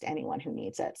really just anyone who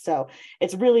needs it. So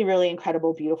it's really, really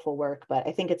incredible, beautiful work. But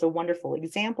I think it's a wonderful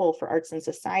example for Arts and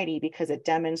Society because it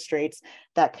demonstrates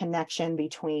that connection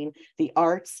between the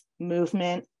arts,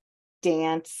 movement,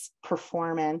 dance,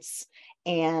 performance,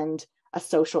 and a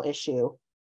social issue,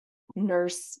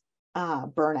 nurse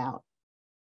burnout,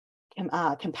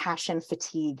 compassion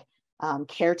fatigue,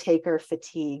 caretaker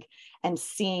fatigue, and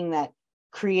seeing that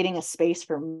creating a space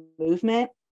for movement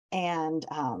and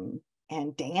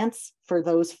dance for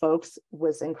those folks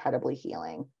was incredibly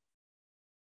healing.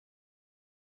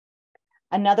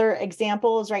 Another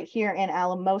example is right here in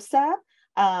Alamosa.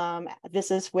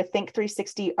 This is with Think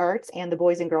 360 Arts and the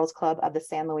Boys and Girls Club of the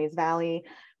San Luis Valley.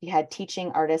 We had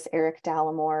teaching artist Eric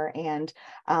Dallimore and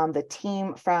the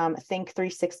team from Think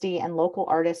 360 and local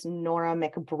artist Nora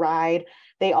McBride.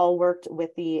 They all worked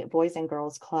with the Boys and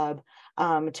Girls Club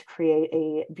to create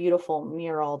a beautiful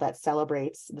mural that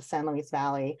celebrates the San Luis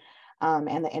Valley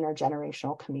and the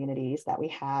intergenerational communities that we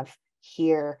have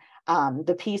here.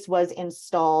 The piece was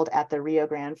installed at the Rio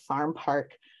Grande Farm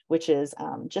Park, which is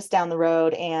just down the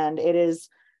road, and it is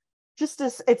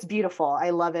it's beautiful. I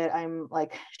love it. I'm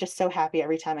like just so happy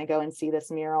every time I go and see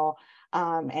this mural,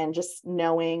 and just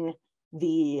knowing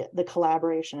the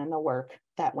collaboration and the work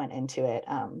that went into it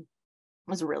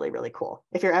was really, really cool.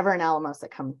 If you're ever in Alamosa,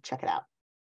 come check it out.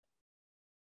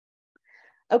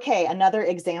 Okay, another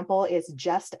example is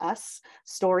Just Us,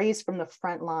 stories from the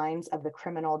front lines of the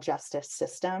criminal justice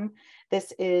system.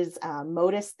 This is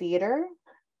Modus Theater,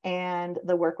 and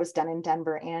the work was done in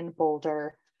Denver and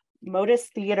Boulder. Modus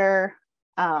Theater's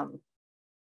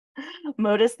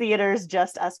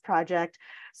Just Us project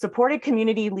supported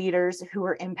community leaders who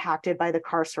were impacted by the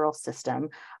carceral system.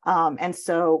 And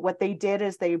so what they did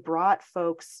is they brought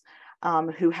folks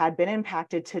who had been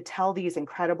impacted to tell these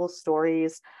incredible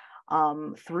stories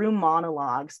through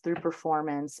monologues, through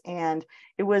performance. And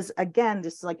it was, again,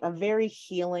 just like a very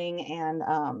healing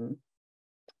and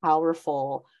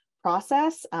powerful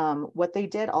process. What they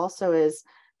did also is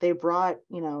they brought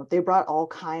all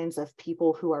kinds of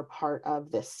people who are part of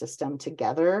this system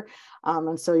together.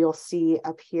 And so you'll see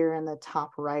up here in the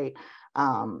top right,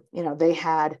 they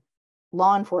had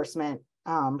law enforcement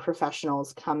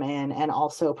professionals come in and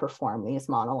also perform these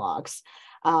monologues.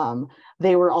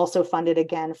 They were also funded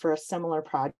again for a similar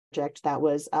project that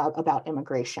was about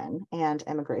immigration and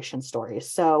immigration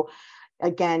stories. So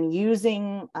again,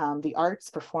 using the arts,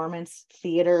 performance,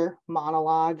 theater,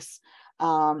 monologues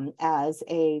as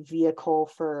a vehicle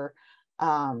for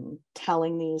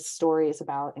telling these stories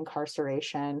about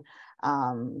incarceration,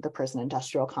 the prison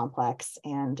industrial complex,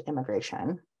 and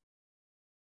immigration.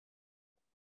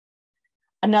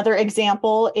 Another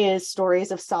example is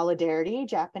Stories of Solidarity,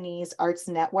 Japanese Arts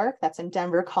Network, that's in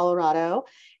Denver, Colorado.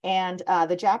 And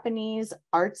the Japanese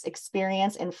Arts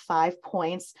Experience in 5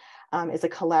 Points is a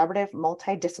collaborative,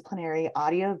 multidisciplinary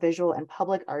audio, visual, and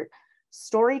public art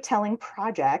storytelling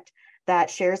project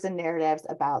that shares the narratives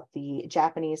about the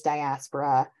Japanese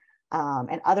diaspora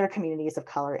and other communities of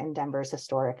color in Denver's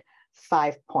historic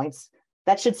 5 Points.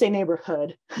 That should say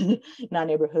neighborhood, not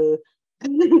neighborhood.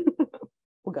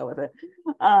 We'll go with it.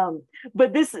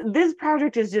 But this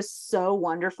project is just so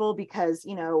wonderful because,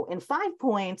 in 5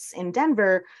 Points in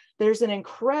Denver, there's an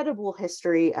incredible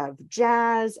history of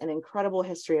jazz, an incredible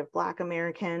history of Black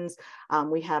Americans.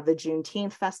 We have the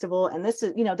Juneteenth Festival, and this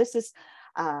is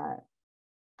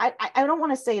I don't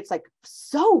want to say it's like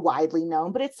so widely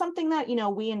known, but it's something that,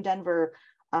 we in Denver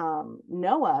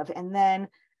know of. And then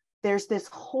there's this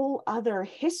whole other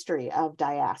history of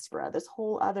diaspora, this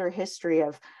whole other history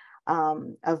of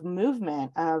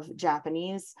movement of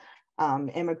Japanese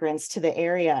immigrants to the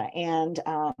area, and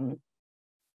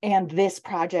this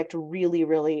project really,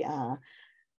 really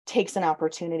takes an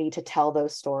opportunity to tell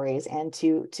those stories and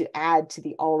to add to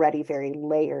the already very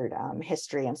layered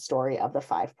history and story of the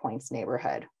 5 Points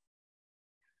neighborhood.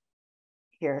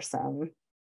 Here are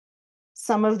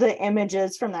some of the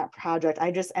images from that project.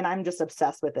 I'm just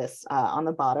obsessed with this on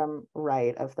the bottom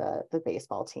right of the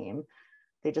baseball team.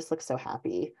 They just look so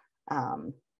happy.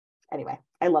 Anyway,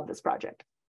 I love this project.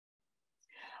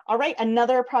 All right,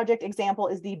 another project example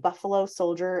is the Buffalo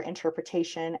Soldier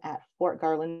interpretation at Fort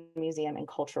Garland Museum and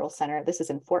Cultural Center. This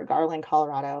is in Fort Garland,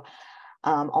 Colorado,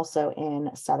 also in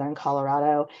Southern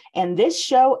Colorado. And this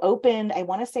show opened, I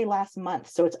want to say last month.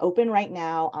 So it's open right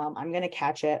now. I'm going to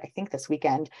catch it, I think this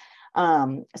weekend.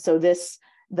 So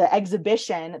the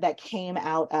exhibition that came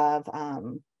out of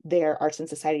their Arts and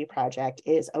Society project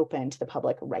is open to the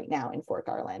public right now in Fort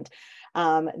Garland.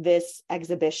 This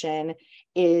exhibition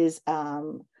is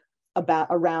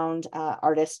around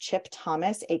artist Chip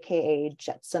Thomas, aka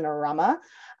Jetsonorama,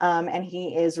 and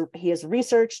he has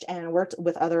researched and worked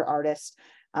with other artists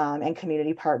and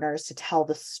community partners to tell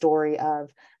the story of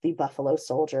the Buffalo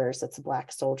Soldiers. That's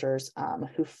Black soldiers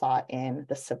who fought in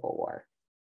the Civil War.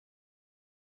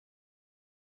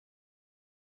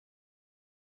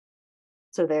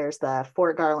 So there's the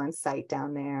Fort Garland site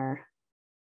down there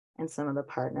and some of the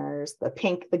partners. The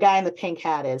guy in the pink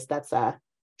hat that's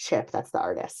Chip, that's the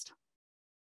artist.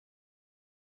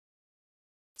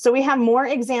 So we have more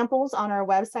examples on our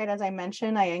website, as I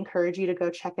mentioned. I encourage you to go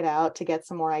check it out to get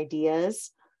some more ideas.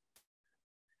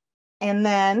 And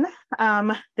then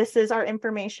this is our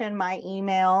information, my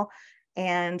email,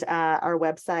 and our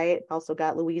website. Also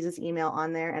got Louise's email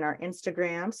on there and our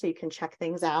Instagram, so you can check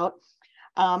things out.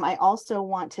 I also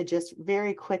want to just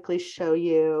very quickly show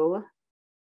you.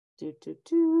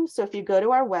 So if you go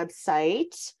to our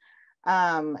website,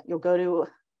 you'll go to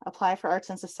Apply for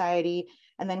Arts and Society,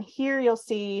 and then here you'll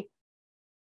see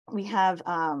we have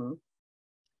a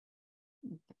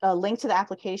link to the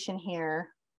application here,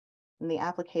 and the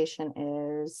application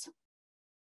is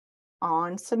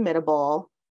on Submittable.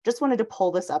 Just wanted to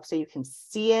pull this up so you can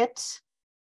see it.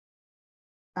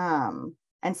 And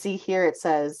see here it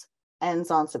says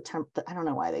ends on September, I don't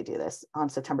know why they do this, on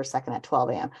September 2nd at 12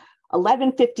 a.m.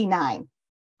 11:59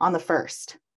 on the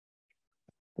 1st.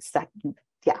 Second,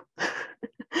 yeah.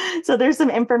 So there's some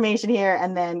information here,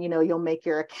 and then you'll make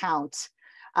your account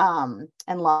and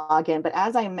log in. But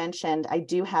as I mentioned, I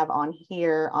do have on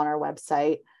here on our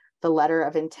website, the letter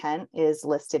of intent is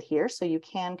listed here. So you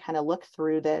can kind of look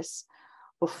through this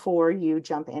before you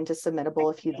jump into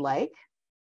Submittable if you'd like.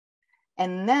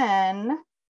 And then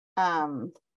I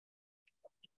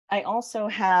also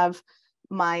have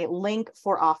my link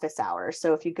for office hours.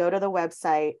 So if you go to the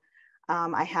website,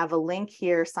 I have a link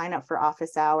here, sign up for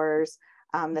office hours.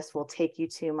 This will take you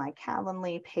to my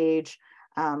Calendly page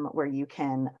where you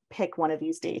can pick one of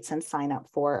these dates and sign up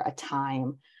for a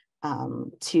time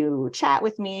to chat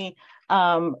with me.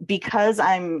 Because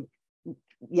I'm,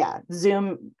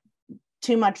 Zoom,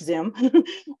 too much Zoom.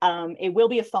 It will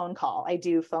be a phone call. I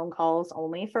do phone calls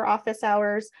only for office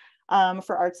hours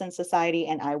for Arts and Society,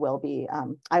 and I will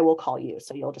call you.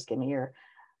 So you'll just give me your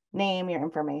name, your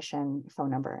information,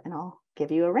 phone number, and I'll give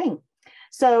you a ring.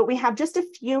 So we have just a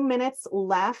few minutes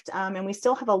left, and we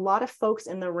still have a lot of folks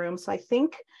in the room. So I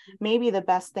think maybe the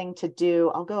best thing to do,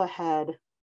 I'll go ahead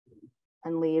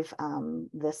and leave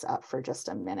this up for just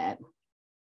a minute,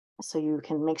 so you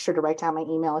can make sure to write down my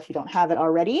email if you don't have it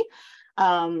already.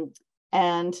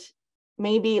 And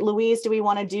maybe, Louise, do we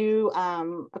want to do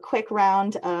a quick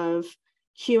round of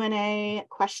Q&A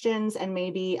questions, and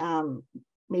maybe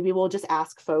we'll just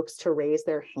ask folks to raise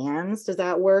their hands. Does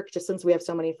that work? Just since we have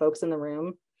so many folks in the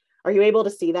room. Are you able to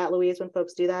see that, Louise, when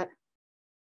folks do that?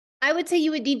 I would say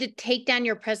you would need to take down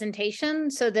your presentation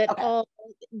so that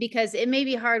because it may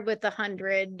be hard with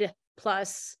 100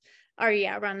 plus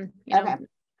run. Okay.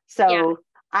 So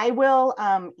I will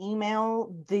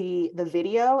email the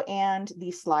video, and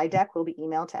the slide deck will be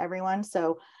emailed to everyone.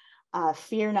 So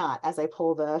fear not as I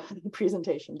pull the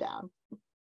presentation down.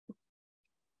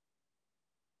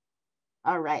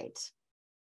 All right.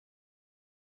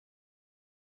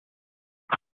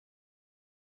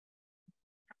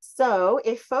 So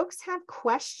if folks have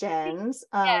questions,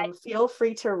 feel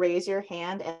free to raise your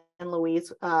hand, and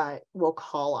Louise will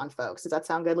call on folks. Does that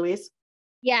sound good, Louise?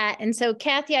 Yeah. And so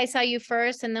Kathy, I saw you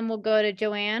first, and then we'll go to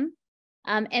Joanne.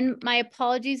 And my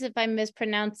apologies if I'm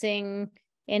mispronouncing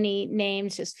any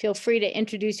names. Just feel free to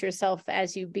introduce yourself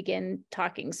as you begin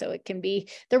talking, so it can be,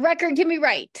 the record can be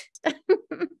right.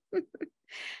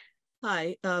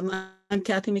 Hi, I'm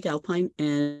Kathy McAlpine,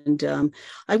 and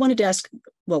I wanted to ask,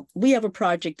 well, we have a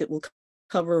project that will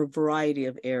cover a variety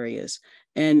of areas,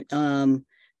 and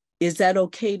is that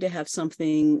okay to have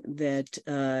something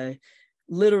that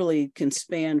literally can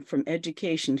span from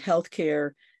education,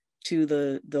 healthcare, to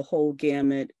the whole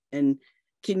gamut? And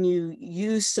can you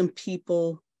use some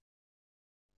people?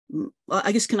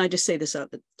 I guess, can I just say this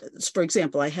out? For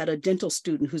example, I had a dental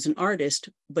student who's an artist,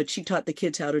 but she taught the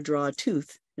kids how to draw a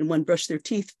tooth, and one brushed their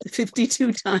teeth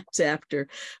 52 times after.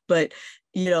 But,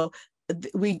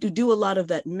 we do a lot of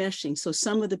that meshing. So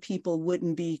some of the people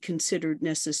wouldn't be considered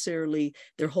necessarily,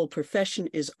 their whole profession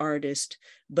is artist,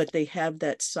 but they have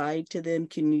that side to them.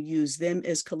 Can you use them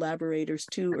as collaborators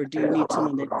too? Or do you need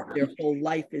someone that their whole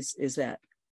life is that?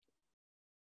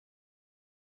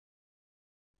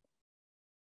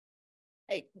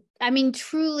 I mean,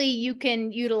 truly, you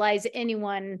can utilize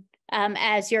anyone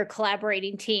as your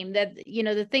collaborating team. That,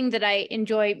 the thing that I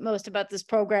enjoy most about this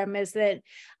program is that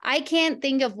I can't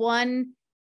think of one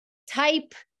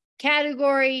type,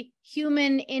 category,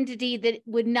 human entity that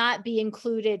would not be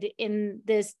included in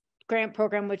this grant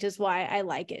program, which is why I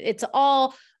like it. It's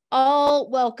all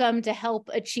welcome to help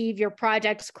achieve your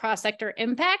project's cross-sector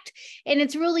impact. And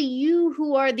it's really you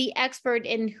who are the expert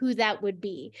in who that would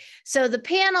be. So the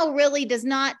panel really does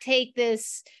not take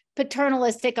this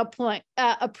paternalistic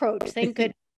approach. Thank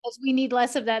goodness, because we need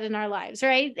less of that in our lives,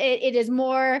 right? It is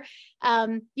more,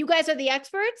 you guys are the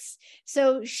experts.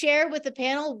 So share with the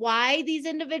panel why these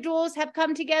individuals have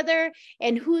come together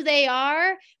and who they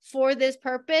are for this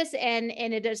purpose. And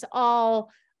it is all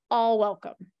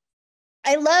welcome.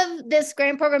 I love this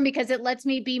grant program because it lets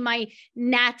me be my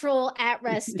natural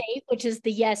at-rest state, which is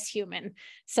the yes human.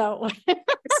 So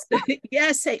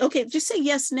yes, okay, just say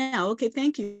yes now. Okay,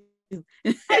 thank you.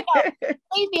 I know.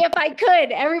 Maybe if I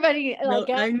could, everybody No,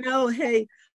 I know. Hey,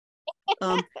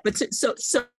 but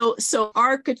so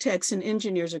architects and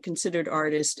engineers are considered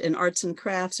artists, and arts and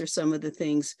crafts are some of the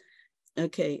things.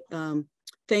 Okay.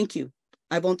 Thank you.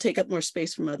 I won't take up more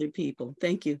space from other people.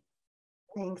 Thank you.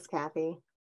 Thanks, Kathy.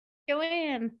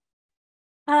 Joanne.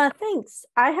 Thanks.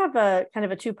 I have a kind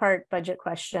of a two-part budget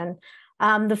question.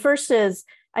 The first is,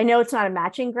 I know it's not a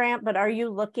matching grant, but are you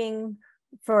looking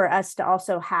for us to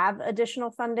also have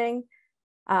additional funding?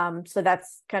 So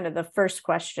that's kind of the first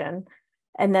question.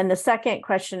 And then the second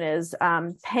question is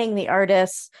paying the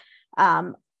artists.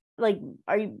 Like,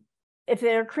 if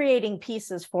they're creating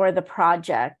pieces for the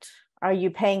project, are you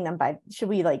paying them by, should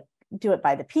we like do it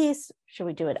by the piece? Should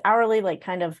we do it hourly? Like,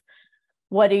 kind of,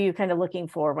 what are you kind of looking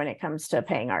for when it comes to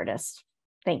paying artists?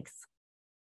 Thanks.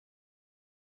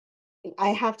 I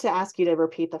have to ask you to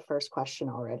repeat the first question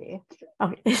already.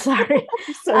 Okay, sorry.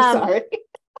 I'm so sorry.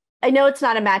 I know it's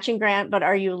not a matching grant, but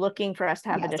are you looking for us to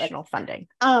have Yes, additional funding?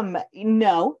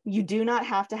 No, you do not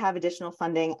have to have additional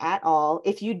funding at all.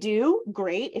 If you do,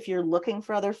 great. If you're looking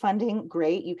for other funding,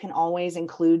 great. You can always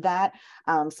include that.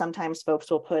 Sometimes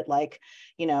folks will put like,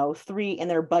 three in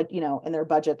their in their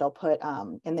budget, they'll put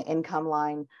in the income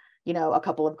line, a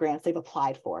couple of grants they've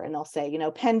applied for, and they'll say,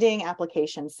 pending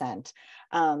application sent.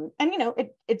 And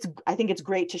I think it's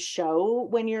great to show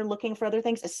when you're looking for other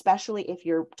things, especially if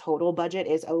your total budget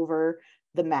is over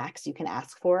the max you can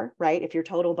ask for, right? If your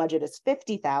total budget is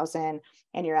 50,000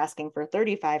 and you're asking for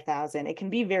 35,000, it can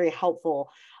be very helpful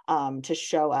to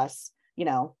show us,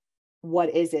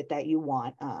 what is it that you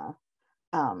want?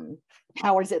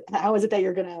 How is it that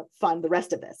you're going to fund the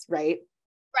rest of this, right?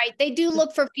 Right. They do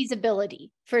look for feasibility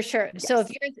for sure. Yes. So if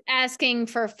you're asking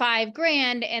for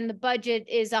 $5,000 and the budget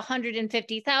is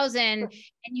 150,000 and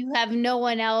you have no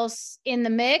one else in the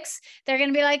mix, they're going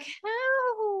to be like,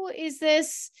 how is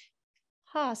this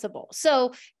possible?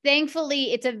 So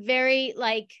thankfully it's a very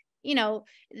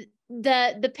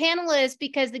the panelists,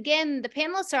 because again, the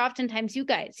panelists are oftentimes you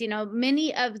guys,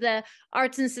 many of the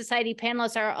Arts and Society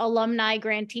panelists are alumni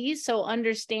grantees, so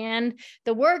understand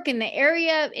the work in the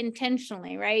area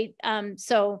intentionally, right?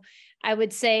 So I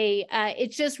would say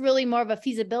it's just really more of a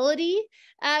feasibility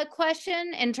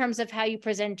question in terms of how you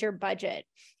present your budget.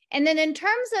 And then in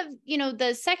terms of,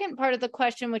 the second part of the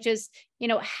question, which is,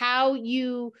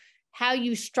 how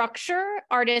you structure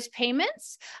artist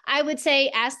payments, I would say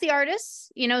ask the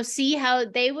artists, see how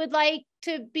they would like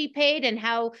to be paid and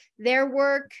how their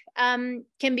work can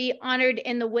be honored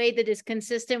in the way that is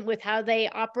consistent with how they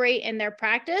operate in their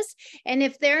practice. And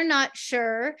if they're not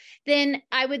sure, then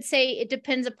I would say it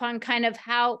depends upon kind of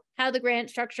how the grant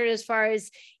structured, as far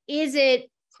as, is it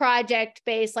project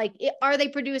based, like are they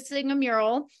producing a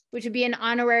mural, which would be an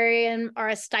honorarium or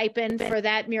a stipend for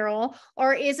that mural,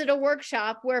 or is it a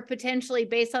workshop where potentially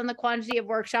based on the quantity of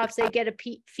workshops they get a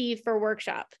fee for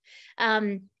workshop.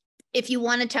 If you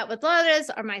want to chat with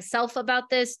Lourdes or myself about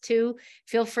this too,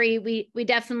 feel free. We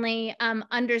definitely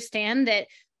understand that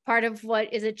part of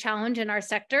what is a challenge in our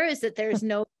sector is that there's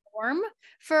no norm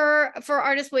for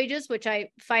artist wages, which I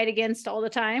fight against all the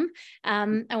time. I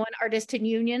want artists to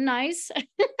unionize.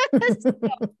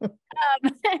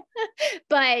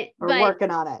 But we're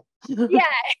working on it.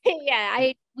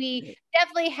 We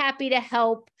definitely happy to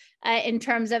help in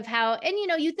terms of how, and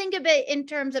you think of it in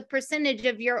terms of percentage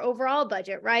of your overall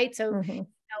budget, right? So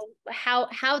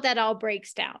how that all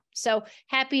breaks down. So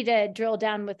happy to drill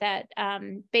down with that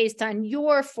based on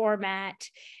your format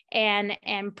and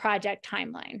project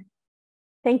timeline.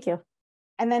 Thank you.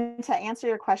 And then to answer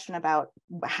your question about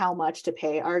how much to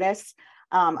pay artists,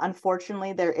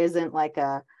 unfortunately, there isn't like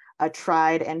a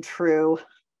tried and true,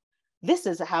 this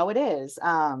is how it is.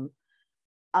 Sorry,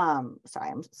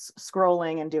 I'm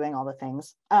scrolling and doing all the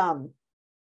things.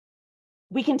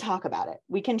 We can talk about it.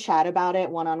 We can chat about it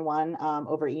one-on-one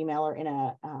over email or in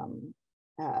a,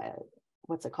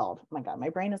 what's it called? Oh my God, my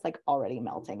brain is like already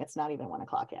melting. It's not even 1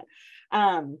 o'clock yet.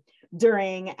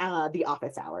 During the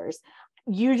office hours.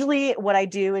 Usually what I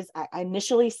do is I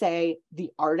initially say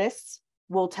the artists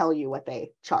will tell you what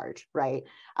they charge, right?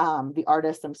 The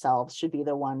artists themselves should be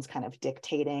the ones kind of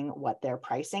dictating what their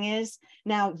pricing is.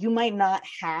 Now, you might not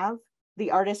have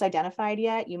the artist identified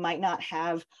yet. You might not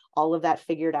have all of that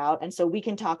figured out. And so we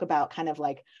can talk about kind of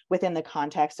like within the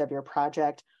context of your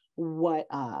project, what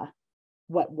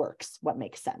works, what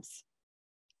makes sense.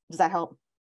 Does that help?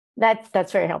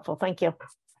 That's very helpful. Thank you.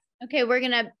 Okay, we're going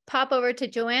to pop over to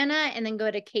Joanna and then go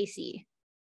to Casey.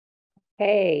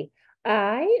 Hey,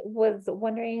 I was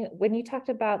wondering, when you talked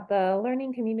about the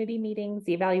learning community meetings,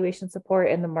 the evaluation support,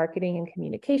 and the marketing and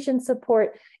communication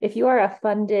support, if you are a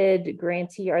funded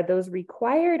grantee, are those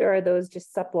required or are those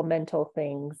just supplemental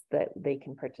things that they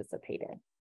can participate in?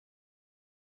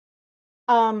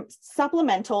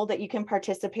 Supplemental that you can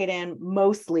participate in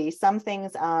mostly. Some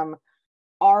things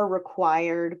are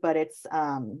required, but it's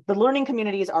the learning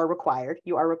communities are required.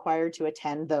 You are required to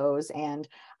attend those, and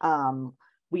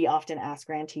we often ask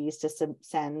grantees to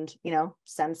send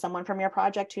someone from your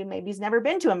project who maybe's never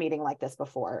been to a meeting like this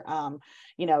before.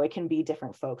 It can be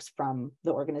different folks from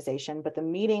the organization, but the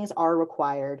meetings are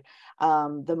required.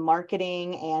 The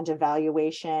marketing and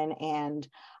evaluation and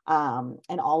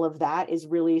all of that is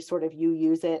really sort of, you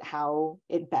use it how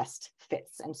it best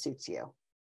fits and suits you.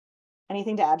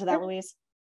 Anything to add to that, Louise?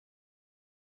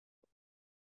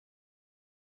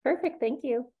 Perfect, thank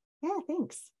you. Yeah,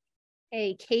 thanks.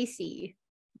 Hey, Casey.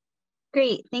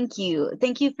 Great, thank you.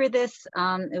 Thank you for this.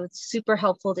 It was super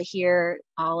helpful to hear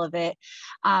all of it.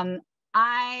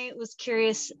 I was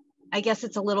curious, I guess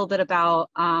it's a little bit about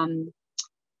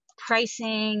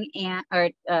pricing and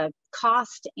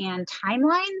cost and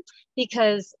timeline,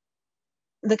 because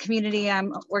the community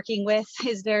I'm working with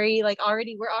is very we're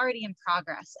already in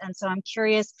progress. And so I'm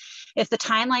curious if the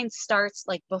timeline starts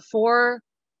like before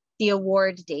the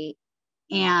award date,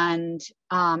 and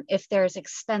if there's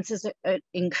expenses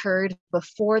incurred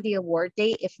before the award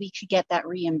date, if we could get that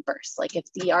reimbursed. Like if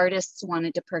the artists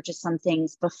wanted to purchase some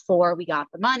things before we got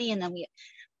the money, and then we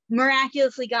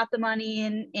miraculously got the money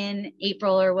in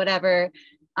April or whatever,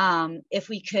 if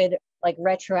we could like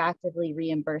retroactively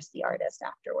reimburse the artist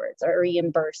afterwards, or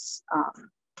reimburse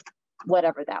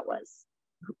whatever that was,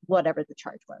 whatever the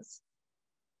charge was.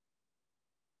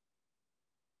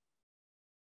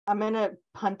 I'm going to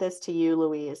punt this to you,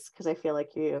 Louise, because I feel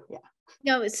like yeah.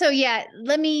 No, so yeah,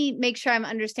 let me make sure I'm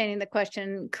understanding the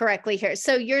question correctly here.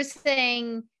 So you're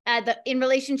saying in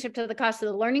relationship to the cost of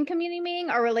the learning community meeting,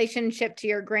 or relationship to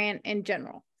your grant in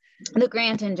general? The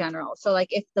grant in general. So like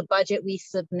if the budget we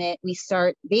submit, we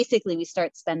start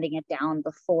spending it down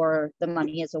before the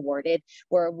money is awarded.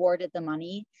 We're awarded the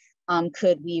money.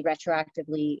 Could we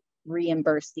retroactively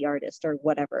reimburse the artist or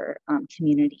whatever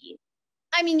community?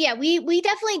 I mean, yeah, we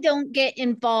definitely don't get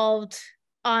involved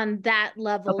on that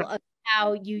level of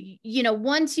how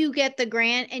once you get the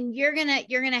grant, and you're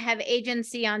gonna have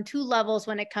agency on two levels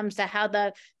when it comes to how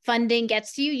the funding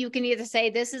gets to you. You can either say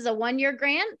this is a 1-year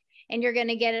grant and you're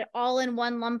gonna get it all in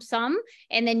one lump sum,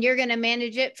 and then you're gonna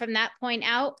manage it from that point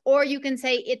out, or you can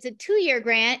say it's a 2-year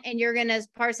grant and you're gonna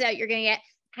parse it out. You're gonna get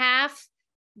half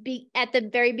at the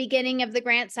very beginning of the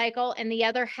grant cycle, and the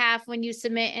other half when you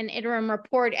submit an interim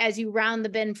report as you round the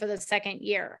bin for the second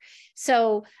year.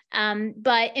 So,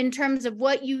 but in terms of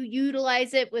what you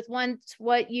utilize it with once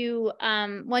you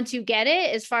get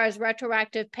it, as far as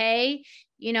retroactive pay,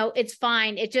 it's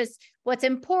fine. It just, what's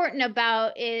important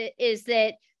about it is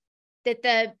that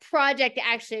the project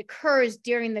actually occurs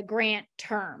during the grant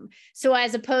term. So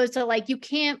as opposed to like, you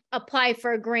can't apply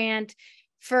for a grant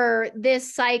for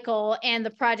this cycle and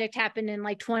the project happened in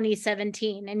like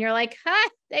 2017 and you're like,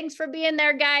 thanks for being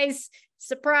there, guys,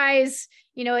 surprise.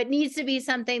 It needs to be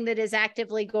something that is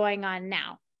actively going on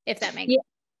now, if that makes sense.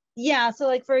 Yeah, so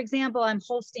like for example, I'm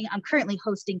currently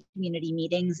hosting community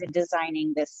meetings and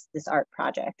designing this art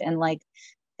project, and like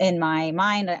in my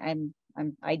mind I'm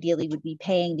ideally would be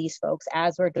paying these folks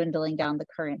as we're dwindling down the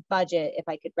current budget. If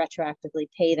I could retroactively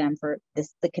pay them for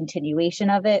the continuation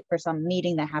of it for some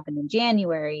meeting that happened in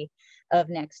January of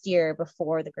next year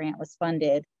before the grant was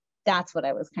funded, that's what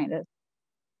I was kind of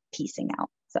piecing out.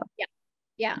 So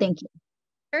yeah, thank you.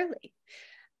 Surely.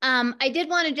 I did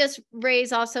want to just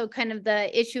raise also kind of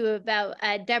the issue about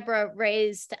Deborah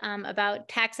raised about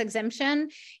tax exemption.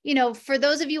 For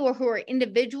those of you who are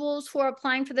individuals who are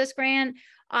applying for this grant,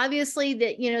 obviously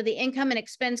the income and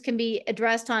expense can be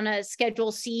addressed on a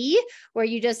Schedule C, where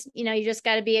you just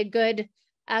got to be a good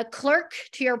clerk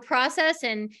to your process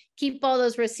and keep all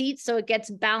those receipts so it gets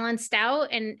balanced out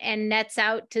and nets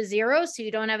out to zero, so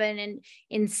you don't have an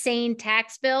insane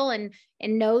tax bill. And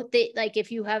note that like if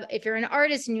you're an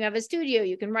artist and you have a studio,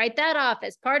 you can write that off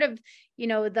as part of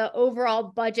the overall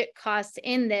budget costs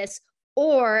in this.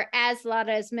 Or as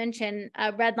Lada has mentioned,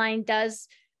 Redline does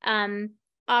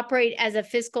operate as a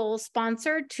fiscal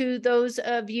sponsor to those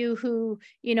of you who,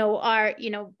 are,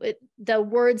 the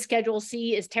word Schedule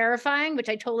C is terrifying, which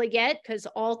I totally get, because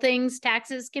all things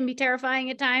taxes can be terrifying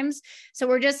at times. So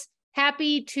we're just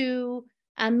happy to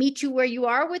meet you where you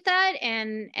are with that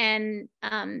and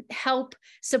help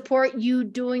support you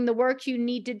doing the work you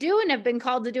need to do and have been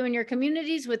called to do in your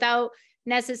communities without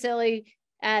necessarily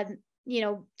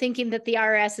thinking that the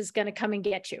IRS is going to come and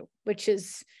get you, which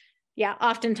is, yeah,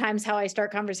 oftentimes how I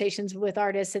start conversations with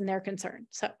artists and their concern.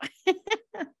 So,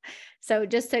 so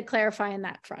just to clarify on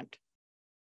that front.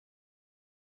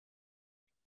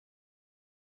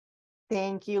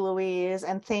 Thank you, Louise.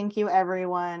 And thank you,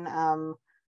 everyone.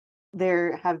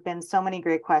 There have been so many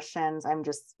great questions. I'm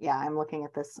looking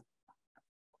at this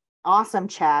awesome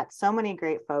chat. So many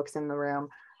great folks in the room.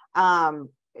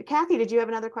 Kathy, did you have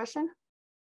another question?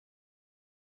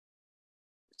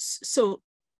 So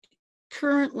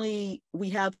currently we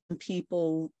have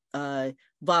people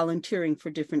volunteering for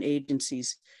different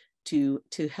agencies to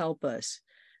help us.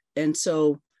 And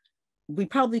so we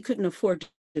probably couldn't afford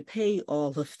to pay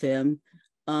all of them,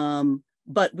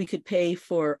 but we could pay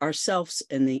for ourselves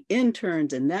and the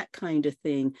interns and that kind of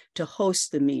thing to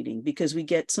host the meeting, because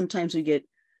sometimes we get,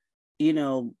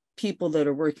 people that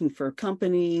are working for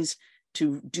companies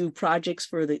to do projects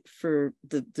for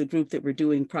the group that we're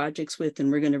doing projects with, and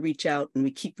we're going to reach out, and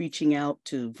we keep reaching out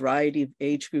to a variety of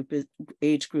age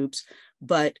groups,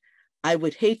 but I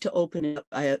would hate to open it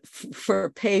up for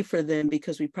pay for them,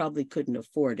 because we probably couldn't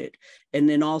afford it. And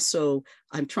then also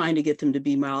I'm trying to get them to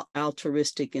be more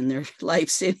altruistic in their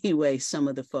lives anyway, some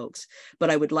of the folks,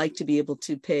 but I would like to be able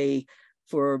to pay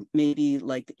for maybe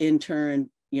like the intern,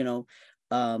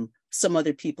 some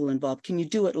other people involved. Can you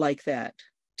do it like that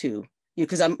too?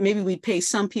 Because maybe we'd pay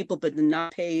some people, but then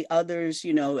not pay others.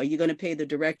 Are you going to pay the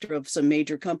director of some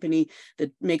major company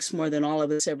that makes more than all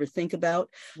of us ever think about?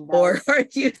 No. Or are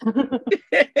you,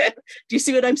 do you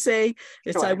see what I'm saying?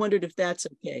 Sure. I wondered if that's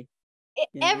okay.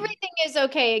 Everything is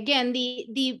okay. Again,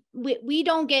 we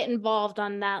don't get involved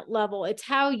on that level. It's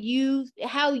how you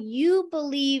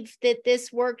believe that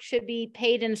this work should be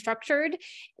paid and structured.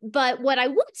 But what I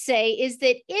would say is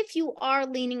that if you are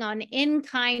leaning on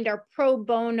in-kind or pro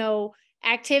bono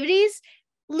activities,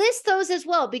 list those as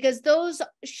well, because those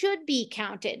should be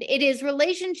counted. It is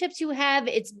relationships you have,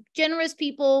 it's generous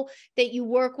people that you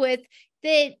work with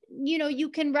that you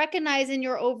can recognize in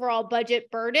your overall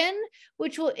budget burden,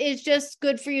 which is just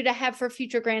good for you to have for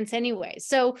future grants anyway.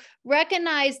 So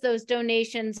recognize those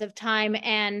donations of time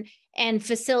and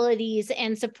facilities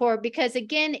and support, because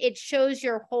again, it shows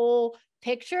your whole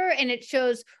picture and it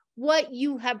shows what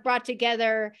you have brought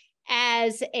together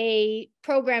as a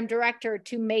program director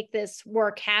to make this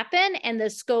work happen and the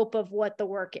scope of what the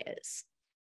work is.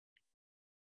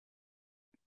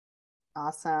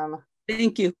 Awesome.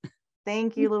 Thank you.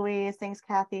 Thank you, Louise. Thanks,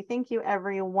 Kathy. Thank you,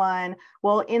 everyone.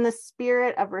 Well, in the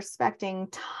spirit of respecting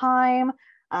time,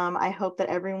 I hope that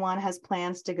everyone has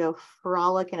plans to go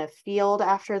frolic in a field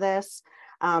after this.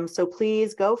 So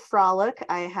please go frolic.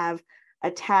 I have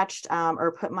attached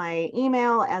or put my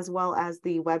email as well as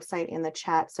the website in the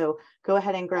chat. So go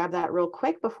ahead and grab that real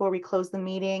quick before we close the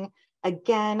meeting.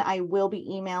 Again, I will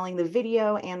be emailing the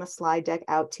video and the slide deck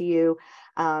out to you,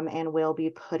 and we'll be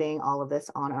putting all of this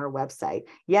on our website.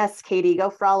 Yes, Katie,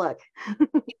 go frolic.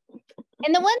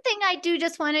 And the one thing I do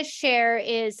just want to share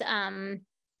is,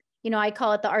 I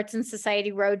call it the Arts and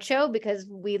Society Roadshow, because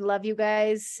we love you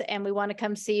guys and we want to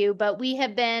come see you. But we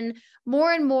have been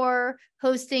more and more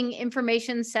hosting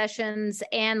information sessions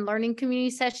and learning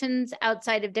community sessions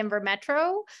outside of Denver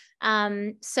Metro.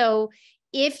 So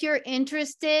if you're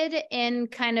interested in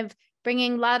kind of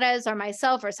bringing Laura's or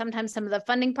myself, or sometimes some of the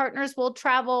funding partners will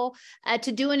travel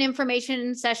to do an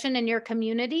information session in your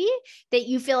community that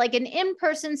you feel like an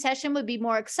in-person session would be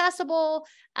more accessible,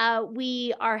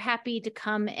 we are happy to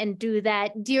come and do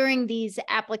that during these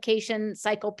application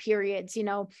cycle periods.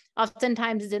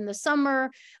 Oftentimes it's in the summer.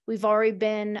 We've already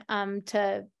been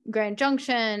to Grand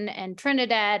Junction and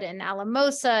Trinidad and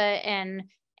Alamosa and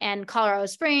Colorado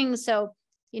Springs. So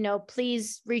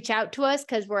please reach out to us,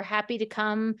 because we're happy to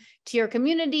come to your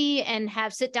community and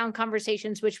have sit-down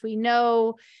conversations, which we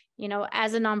know,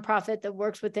 as a nonprofit that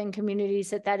works within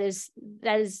communities, that is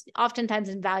oftentimes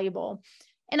invaluable.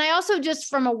 And I also, just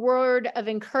from a word of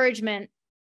encouragement,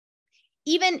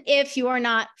 even if you are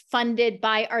not funded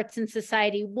by Arts and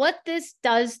Society, what this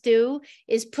does do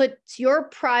is put your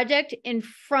project in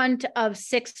front of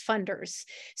 6 funders.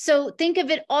 So think of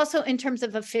it also in terms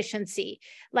of efficiency.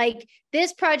 Like,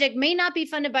 this project may not be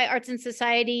funded by Arts and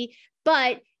Society,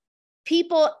 but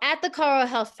people at the Colorado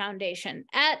Health Foundation,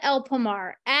 at El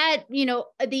Pomar, at,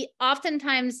 the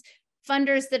oftentimes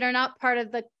funders that are not part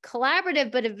of the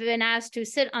collaborative, but have been asked to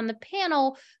sit on the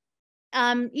panel,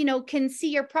 can see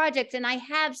your project. And I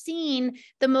have seen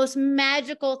the most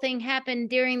magical thing happen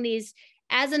during these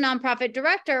as a nonprofit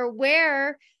director,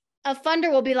 where a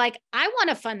funder will be like, I want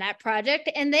to fund that project.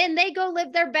 And then they go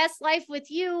live their best life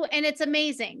with you. And it's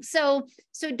amazing. So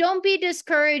don't be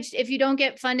discouraged if you don't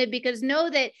get funded, because know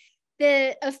that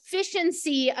the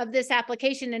efficiency of this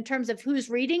application in terms of who's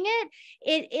reading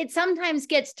it sometimes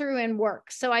gets through and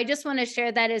works. So I just want to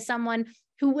share that as someone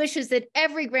who wishes that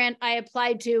every grant I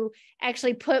applied to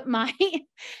actually put my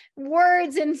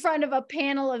words in front of a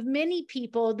panel of many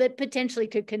people that potentially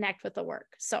could connect with the work.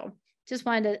 So just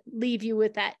wanted to leave you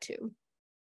with that too.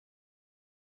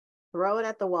 Throw it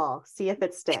at the wall, see if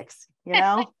it sticks, you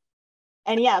know?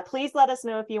 And yeah, please let us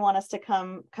know if you want us to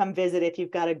come visit, if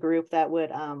you've got a group that would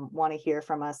want to hear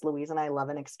from us. Louise and I love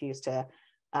an excuse to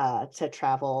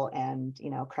travel and,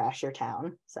 you know, crash your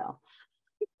town. So.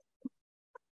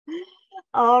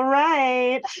 All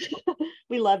right.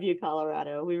 We love you,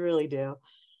 Colorado. We really do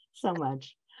so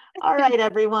much. All right,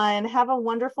 everyone. Have a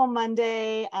wonderful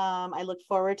Monday. I look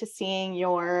forward to seeing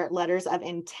your letters of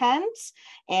intent,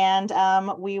 and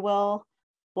we'll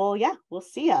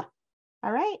see ya.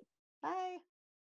 All right.